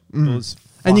church. It was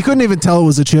and you couldn't even tell it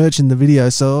was a church in the video,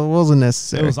 so it wasn't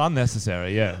necessary. It was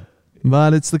unnecessary, yeah.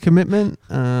 But it's the commitment.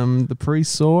 The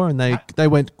priest saw and they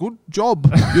went, good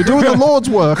job. You're doing the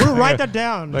Lord's work. We'll write that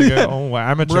down. They go,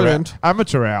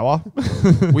 amateur hour.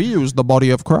 We use the body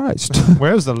of Christ.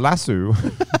 Where's the lasso?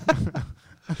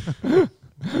 What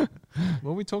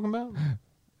are we talking about?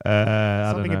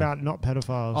 Something about not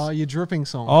pedophiles. Oh, your dripping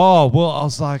song. Oh, well, I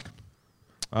was like,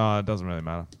 It doesn't really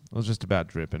matter. It was just about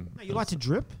dripping. No, you like to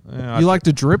drip? Yeah, You like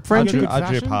to drip, I Frenchie? good I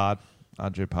drip fashion? hard. I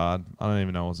drip hard. I don't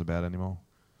even know what it was about anymore.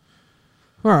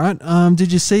 All right.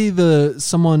 Did you see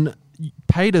someone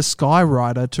paid a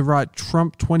skywriter to write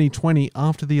Trump 2020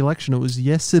 after the election? It was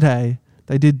yesterday.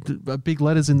 They did big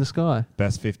letters in the sky.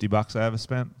 Best $50 I ever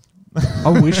spent. I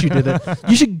wish you did it.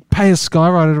 You should pay a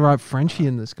skywriter to write Frenchie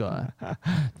in the sky.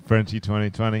 Frenchie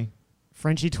 2020.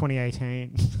 Frenchie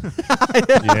 2018.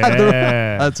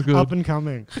 Yeah. That's good. Up and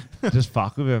coming. Just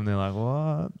fuck with them. They're like,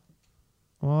 what?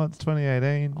 It's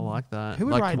 2018. I like that. Who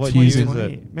would like write what year is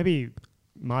 2020? Maybe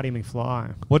Marty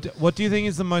McFly. What do you think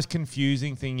is the most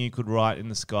confusing thing you could write in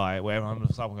the sky where everyone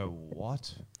would stop and go,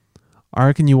 what? I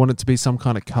reckon you want it to be some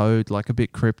kind of code, like a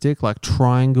bit cryptic, like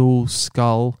triangle,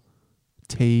 skull,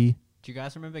 T. Do you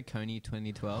guys remember Coney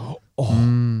 2012?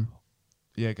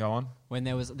 Yeah, go on. When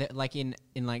there was like in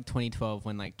like 2012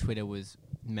 when like Twitter was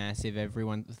massive,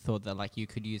 everyone thought that like you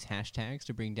could use hashtags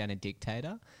to bring down a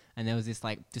dictator, and there was this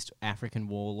like just African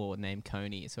warlord named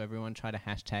Coney, so everyone tried to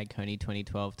hashtag Coney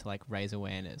 2012 to like raise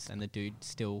awareness, and the dude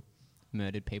still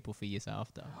murdered people for years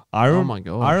after. Oh my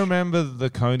gosh. I remember the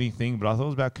Coney thing, but I thought it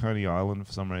was about Coney Island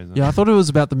for some reason. Yeah, I thought it was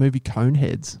about the movie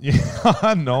Coneheads. Yeah, I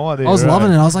had no idea. I was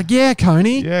loving it. I was like, yeah,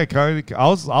 Coney. Yeah, Coney. I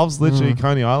was literally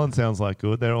Coney Island sounds like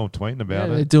good. They're all tweeting Yeah, about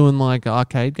they're it. doing like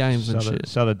arcade games and shit.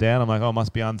 Shut it down. I'm like, it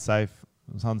must be unsafe.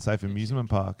 It's an unsafe amusement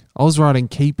park. I was writing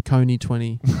Keep Coney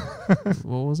 20. What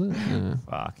was it? Yeah.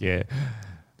 Fuck yeah.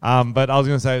 But I was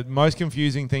going to say, most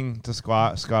confusing thing to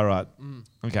skywrite.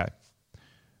 Okay.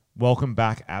 Welcome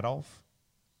back, Adolf.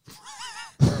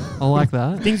 I like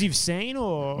that. Things you've seen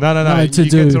or? No. No, You to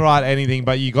get do. to write anything,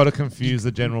 but you got to confuse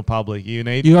the general public. You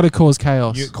need You got to cause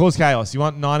chaos. you cause chaos. You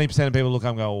want 90% of people to look up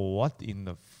and go, what in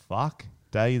the fuck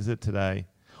day is it today?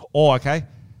 Or, okay,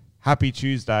 happy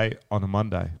Tuesday on a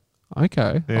Monday. Okay. I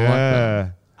like that. Yeah.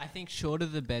 I think shorter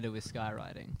the better with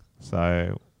skywriting.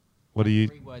 So, what are you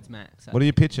 3 words max. what are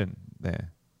you pitching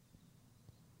there?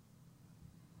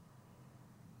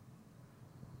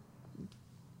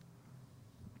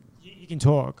 You can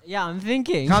talk. Yeah, I'm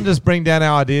thinking. Can't just bring down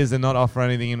our ideas and not offer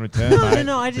anything in return, mate.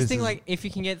 No. I just This think is- like if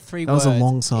you can get 3 That words, was a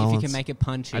long if silence. you can make it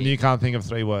punchy. And you can't think of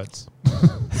 3 words.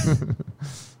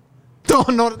 Oh,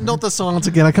 not the silence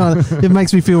again. I can't. It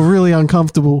makes me feel really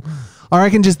uncomfortable. I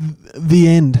reckon just the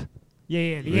end.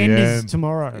 Yeah. The The end end. is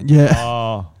tomorrow. Yeah.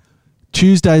 Oh.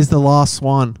 Tuesday's the last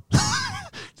one.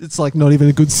 It's like not even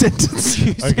a good sentence.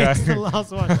 Tuesday's Okay. the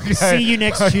last one. Okay. See you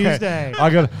next Okay. Tuesday. I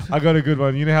got a good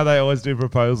one. You know how they always do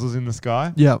proposals in the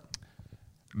sky? Yep.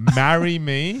 Marry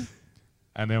me.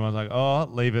 And everyone's like, oh,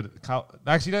 leave it.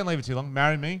 Actually, don't leave it too long.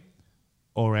 Marry me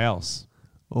or else.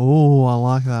 Oh, I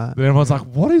like that. Then everyone's like,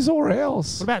 what is or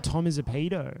else? What about Tom is a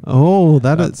pedo? Oh,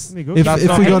 That's- is. That'd be good. If, That's if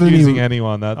not we got confusing any,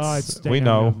 anyone. That's Oh, it's we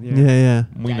know. yeah.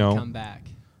 We Dad know. come back.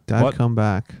 Dad, What? come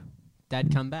back.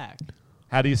 Dad come back.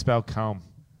 How do you spell come?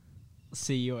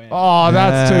 C-U-M. Oh,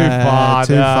 that's Yeah, too far.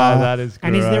 too No, far. that is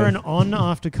And is there gross. an on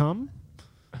after come?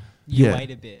 You Yeah.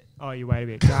 wait a bit. Oh, you wait a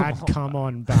bit. Dad, come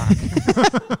on back.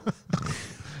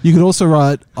 You could also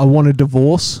write, I want a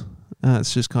divorce.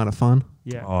 It's just kind of fun.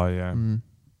 Yeah. Oh, yeah.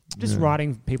 Just Yeah.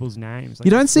 writing people's names. like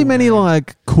You don't see full many name.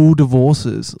 like cool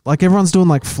divorces. Like everyone's doing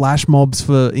like flash mobs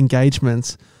for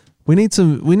engagements. We need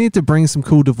to bring some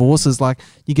cool divorces. Like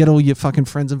you get all your fucking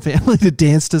friends and family to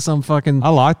dance to some fucking I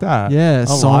like that. yeah I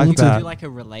song like You to could that. do like a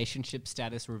relationship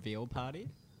status reveal party.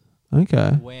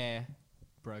 okay. We're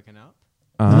broken up.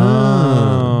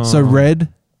 Oh. So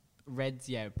red. Red's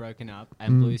broken up,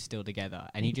 and blue's still together,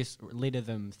 and you just litter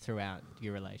them throughout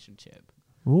your relationship.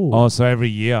 Ooh. Oh, so every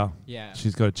year Yeah,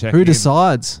 she's got to check. Who in.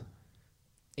 decides?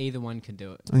 either one can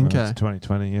do it. Oh, Okay. it's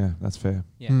 2020. Yeah, that's fair.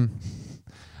 Yeah. Hmm.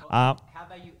 How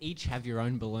about you each have your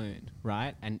own balloon,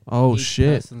 right? And Oh, each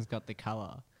shit. person's got the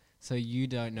color, so you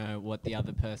don't know what the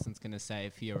other person's gonna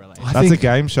say for your relationship. I That's think- a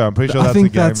game show. I'm pretty sure I that's think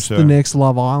a game that's show. the next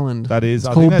Love Island. That is. It's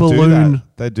I think called they Balloon- do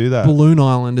that. They do that. Balloon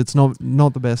Island. It's not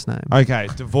the best name. Okay,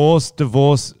 divorce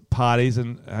parties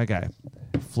and okay,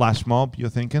 flash mob. You're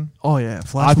thinking? Oh yeah,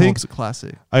 Flash I think- Mob's a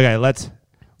classic. Okay,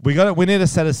 we need to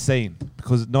set a scene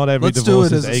because not every Let's do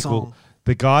divorce it is as a equal. song.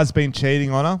 The guy's been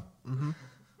cheating on her.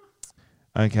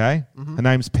 Okay, her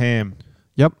name's Pam.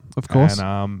 Yep, of course.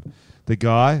 And the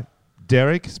guy,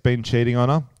 Derek, has been cheating on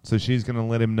her, so she's going to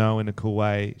let him know in a cool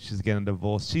way she's getting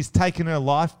divorced. She's taking her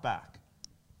life back.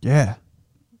 Yeah.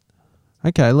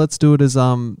 Okay, let's do it as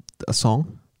a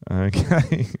song.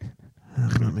 Okay.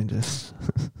 Let me just.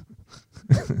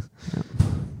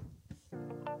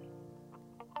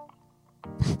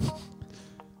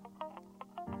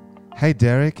 Hey,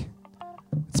 Derek.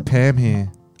 It's Pam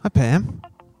here. Hi Pam.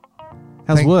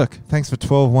 How's work? Thanks for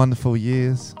 12 wonderful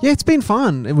years. Yeah, it's been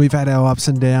fun. And we've had our ups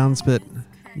and downs, but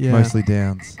yeah. Mostly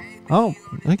downs. Oh,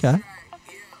 okay.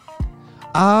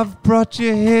 I've brought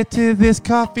you here to this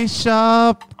coffee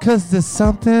shop because there's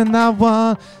something I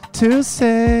want to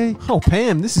say. Oh,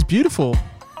 Pam, this is beautiful.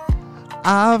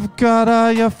 I've got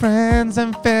all your friends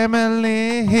and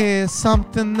family here,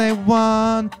 something they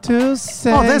want to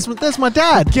say. Oh, there's my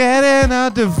dad. Getting a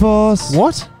divorce.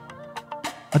 What?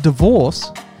 A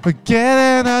divorce? We're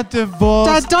getting a divorce.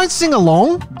 Dad, don't sing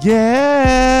along.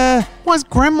 Yeah. Why's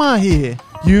Grandma here?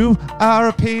 You are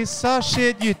a piece of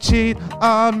shit. You cheat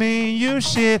on me, you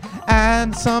shit.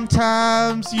 And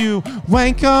sometimes you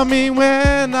wank on me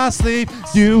when I sleep.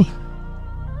 You.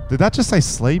 Did that just say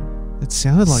sleep? It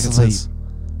sounded like Sleep. it says.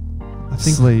 I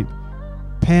think Sleep.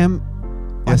 Pam,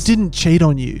 Yes. I didn't cheat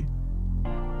on you.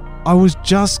 I was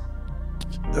just...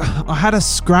 I had a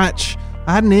scratch.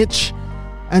 I had an itch.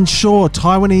 And sure,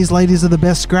 Taiwanese ladies are the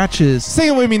best scratchers. Sing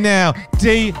it with me now.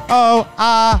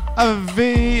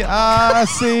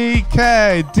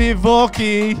 D-O-R-V-R-C-K.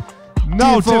 Divorky.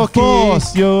 No Divorky.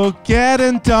 divorce. You're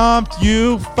getting dumped,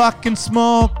 you fucking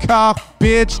small cock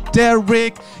bitch.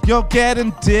 Derek, you're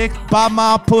getting dicked by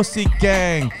my pussy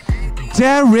gang.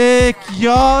 Derek,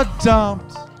 you're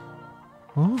dumped.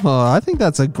 Oh, I think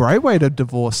that's a great way to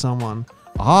divorce someone.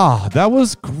 Ah, that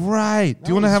was great. Do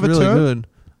you want to have a really turn? good.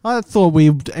 I thought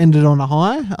we ended on a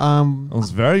high. It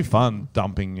was very fun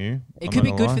dumping you. It I'm could not be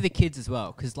gonna good lie. for the kids as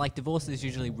well, because like divorce is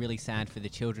usually really sad for the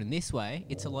children. This way,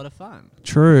 it's a lot of fun.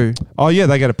 True. Oh yeah,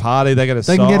 they get a party. They get a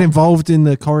They song. can get involved in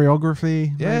the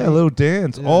choreography. Yeah, maybe. a little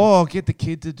dance. Yeah. Oh, get the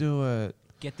kid to do it.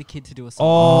 Get the kid to do a song.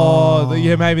 Oh,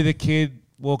 yeah, maybe the kid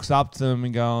walks up to them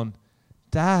and going,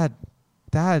 Dad,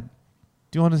 do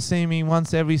you want to see me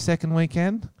once every second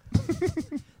weekend?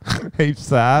 Heaps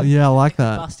sad. Yeah, I like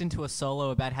that. Bust into a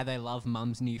solo about how they love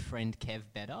Mum's new friend Kev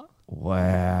better.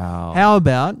 Wow. How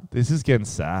about This is getting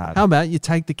sad. you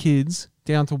take the kids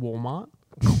down to Walmart?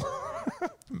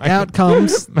 Make out 'em-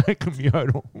 comes Make 'em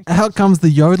yodel. out comes the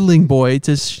yodeling boy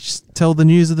to tell the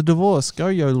news of the divorce. Go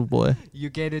yodel boy. You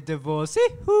get a divorce.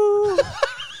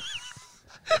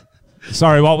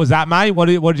 Sorry, what was that, mate? What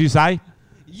did you say?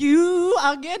 You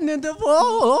are getting a divorce.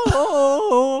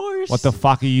 What the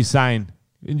fuck are you saying?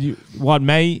 What,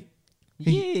 me?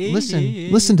 Hey,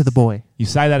 listen to the boy. You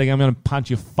say that again, I'm going to punch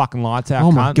your fucking lights out,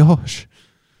 Oh my cunt. gosh.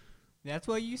 That's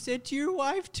what you said to your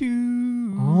wife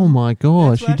too. Oh my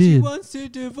gosh, That's you why she did. wants to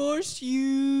divorce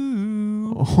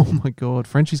you. Oh my god,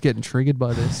 Frenchie's getting triggered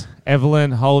by this.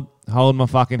 Evelyn, hold my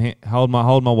fucking hold my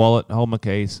wallet, hold my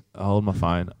keys, hold my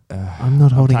phone. I'm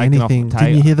not holding taking off- anything. take-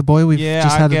 Didn't you hear the boy? We've Yeah,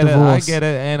 just I had get a divorce. it. I get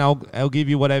it, and I'll give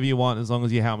you whatever you want as long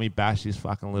as you help me bash this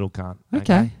fucking little cunt.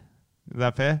 Okay. Is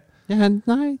that fair? Yeah,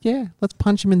 no, yeah. Let's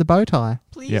punch him in the bow tie.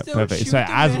 Please Yeah, don't perfect. shoot So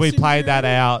the as we played that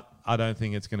messenger. out, I don't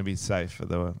think it's going to be safe for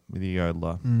the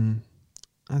yodeler.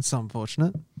 That's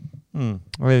unfortunate. There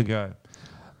you go.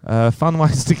 Fun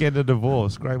ways to get a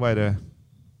divorce. Great way to.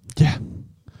 Yeah.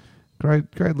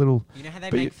 Great little. You know how they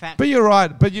But, make fat. but you're right.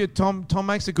 But Tom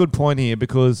makes a good point here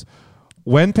because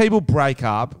when people break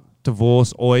up,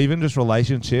 divorce, or even just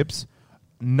relationships,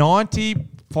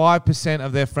 95%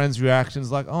 of their friends'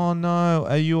 reactions like, "Oh no,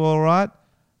 are you all right?"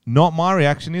 Not my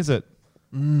reaction, is it?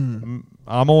 I'm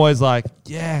always like,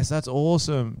 "Yes, that's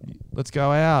awesome. Let's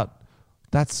go out.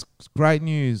 That's great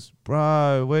news,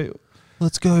 bro.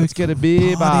 Let's go. Let's get a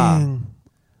beer bar." partying.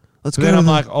 Let's But go then to I'm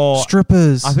the like, "Oh,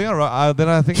 strippers. I think I wrote it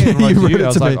You to wrote you. it I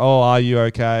was to like, me. "Oh, are you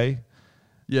okay?"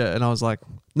 yeah, and I was like,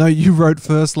 no, you wrote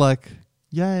first like,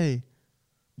 yay.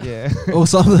 Yeah. Or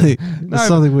something. No,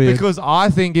 something weird. Because I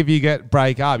think if you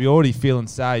break up, you're already feeling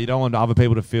sad. You don't want other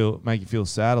people to make you feel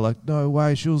sad. Or like, no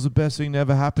way, she was the best thing that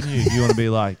ever happened to you. You want to be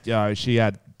like, yo, she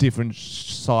had different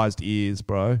sized ears,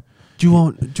 bro. Do you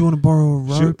want to borrow a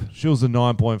rope? She was a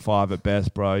 9.5 at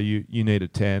best, bro. You need a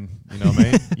 10. You know what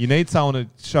I mean? You need someone to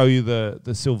show you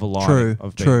the silver lining True,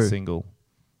 of being single.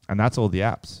 And that's all the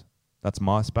apps. That's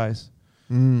MySpace.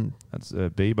 That's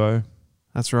Bebo.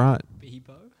 That's right.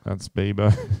 Bebo. That's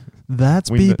Bebo. That's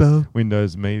Window- Bebo.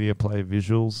 Windows Media Play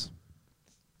Visuals.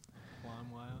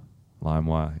 LimeWire.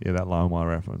 LimeWire. Yeah, that LimeWire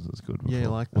reference was good. Yeah, you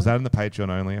before. like Was that? that in the Patreon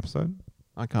only episode?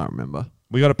 I can't remember.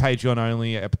 We got a Patreon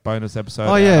only bonus episode.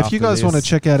 Oh out yeah, if you after guys want to this.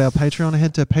 check out our Patreon,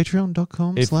 head to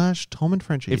patreon.com/Tom and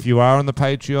Frenchie. If you are on the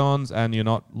Patreons and you're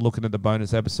not looking at the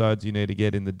bonus episodes, you need to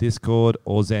get in the Discord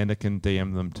or Xander can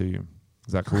DM them to you.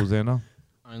 Is that cool, Xander?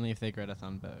 Only if they're Greta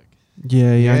Thunberg.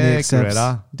 yeah, he only Yeah, accepts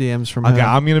Greta. DMs from Okay, her.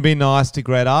 I'm going to be nice to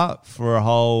Greta for a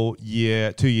whole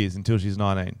year, 2 years until she's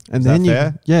 19. And Is then that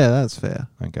fair? yeah, that's fair.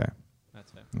 Okay.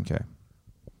 That's fair. Okay.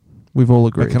 We've all But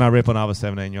agreed. can I rip on other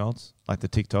 17-year-olds? Like the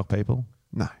TikTok people?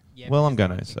 No. Yeah, Well, because I'm they're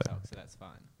gonna, on so. TikTok, so that's fine.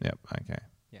 Yep. Okay.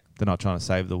 Yeah. They're not trying to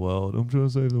save the world. I'm trying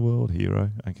to save the world, hero.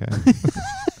 Okay.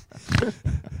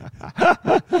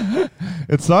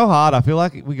 It's so hard. I feel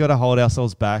like we got to hold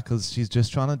ourselves back because she's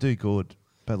just trying to do good.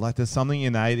 But like, there's something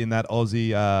innate in that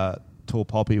Aussie tall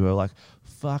poppy where like,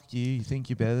 fuck you. You think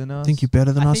you're better than us? Think you're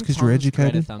better than I us think because you're Tom's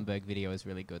educated? Greta Thunberg video is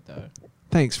really good though.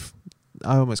 Thanks.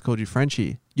 I almost called you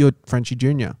Frenchie. You're Frenchie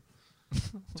Jr.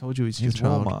 Told you he's He's just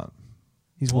child. Walmart.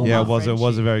 He's Walmart. Walmart. Yeah, it was a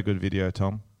Frenchie. very good video,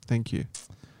 Tom. Thank you.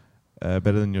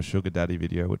 Better than your sugar daddy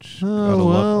video, which Oh, got a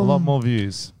well. lot more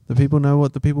views. The people know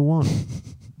what the people want.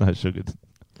 No sugar.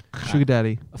 Sugar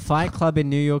daddy. A fight club in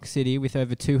New York City with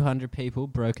over 200 people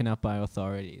broken up by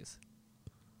authorities.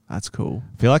 That's cool.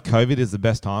 I feel like COVID is the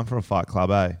best time for a fight club,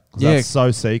 eh? 'Cause Yeah. that's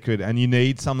so secret, and you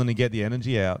need something to get the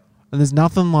energy out. And there's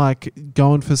nothing like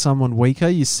going for someone weaker.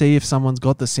 You see if someone's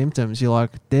got the symptoms. You're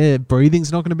like, their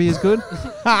breathing's not going to be as good.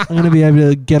 I'm going to be able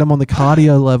to get them on the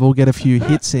cardio level, get a few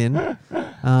hits in.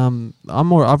 I've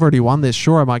already won this.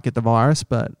 Sure, I might get the virus,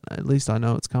 but at least I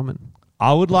know it's coming.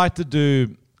 I would like to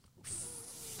do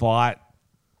fight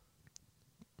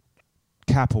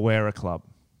capoeira club.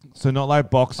 So not like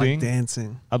boxing. Like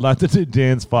dancing. I'd like to do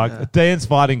dance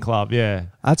fighting club. Yeah,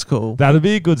 That's cool. that'd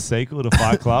be a good sequel to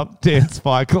Fight Club. Dance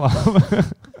Fight Club.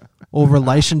 Or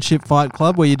relationship fight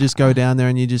club where you just go down there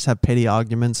and you just have petty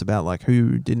arguments about like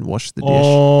who didn't wash the dish.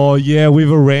 Oh yeah,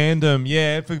 with a random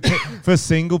for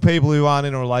single people who aren't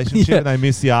in a relationship Yeah. and they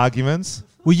miss the arguments.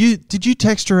 Did you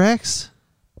text your ex?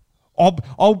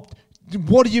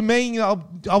 What do you mean?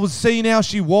 I was seeing how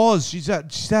she was. She's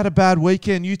had a bad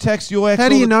weekend. You text your ex. How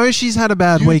do you know she's had a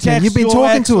bad weekend? text You've been your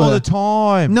talking ex to all her. the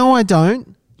time. No, I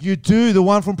don't. You do. The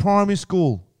one from primary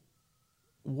school.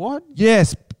 What?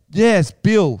 Yes,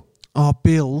 Bill. Oh,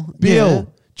 Bill. Bill. Yeah.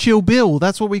 Chill Bill.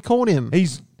 That's what we called him. I don't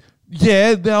He's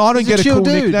a get a chill cool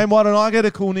dude. nickname. Why don't I get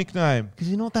a cool nickname? Because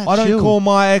you're not that I don't chill. call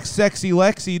my ex Sexy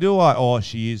Lexi, do I? Oh,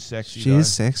 she is sexy. She though. is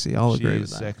sexy. I'll She agree is with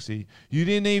that. sexy. You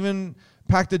didn't even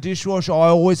pack the dishwasher. I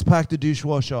always pack the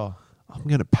dishwasher. I'm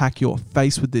going to pack your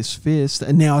face with this fist.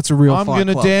 And now it's a real I'm fight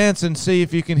gonna club. dance and see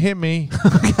if you can hit me.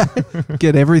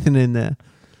 Get everything in there.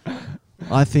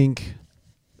 I think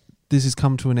this has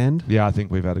come to an end. Yeah, I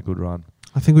think we've had a good run.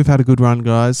 I think we've had a good run,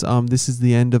 guys. This is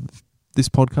the end of this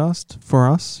podcast for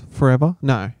us forever.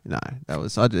 No, that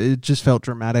was. It just felt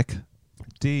dramatic.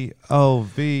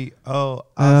 DOVORCE.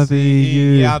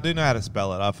 Yeah, I do know how to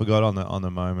spell it. I forgot on the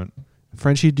moment.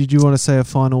 Frenchie, did you want to say a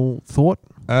final thought?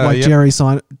 Yep. Jerry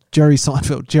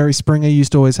Seinfeld, Jerry Springer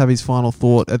used to always have his final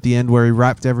thought at the end where he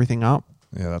wrapped everything up.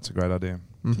 Yeah, that's a great idea.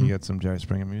 Mhm. Can you get some Jerry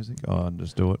Springer music? Oh, and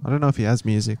just do it. I don't know if he has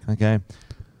music. Okay.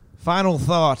 Final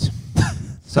thought.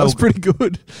 That was pretty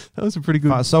good. That was a pretty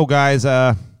good. So, guys,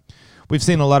 we've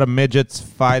seen a lot of midgets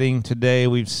fighting today.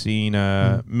 We've seen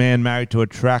a man married to a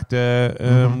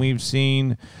tractor. We've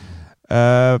seen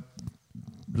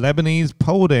Lebanese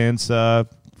pole dancer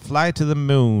fly to the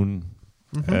moon.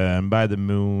 By the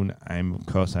moon, I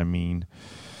mean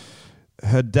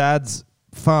her dad's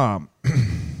farm.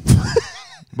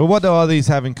 But what do all these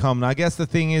have in common? I guess the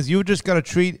thing is you just got to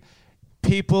treat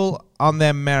people on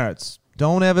their merits.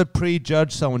 Don't ever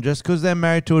prejudge someone. Just because they're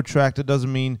married to a tractor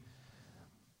doesn't mean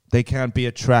they can't be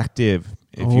attractive,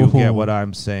 if you get what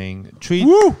I'm saying. Treat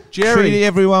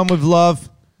everyone with love,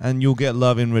 and you'll get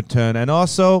love in return. And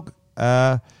also,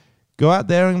 go out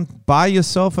there and buy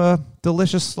yourself a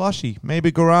delicious slushy,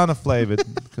 maybe guarana flavored,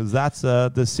 because that's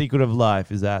the secret of life,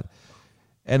 is that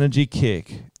energy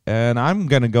kick. And I'm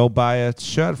going to go buy a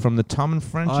shirt from the Tom and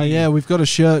Frenchie. Oh, yeah, we've got a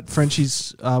shirt.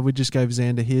 Frenchie's, we just gave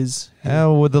Xander his.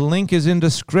 Well, the link is in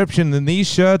description. And these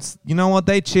shirts, you know what?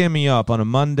 They cheer me up on a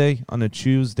Monday, on a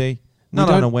Tuesday, not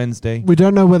on a Wednesday. We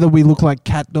don't know whether we look like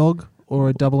cat dog or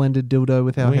a double-ended dildo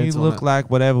with our We heads on look it. like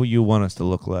whatever you want us to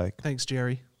look like. Thanks,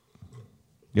 Jerry.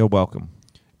 You're welcome.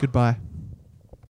 Goodbye.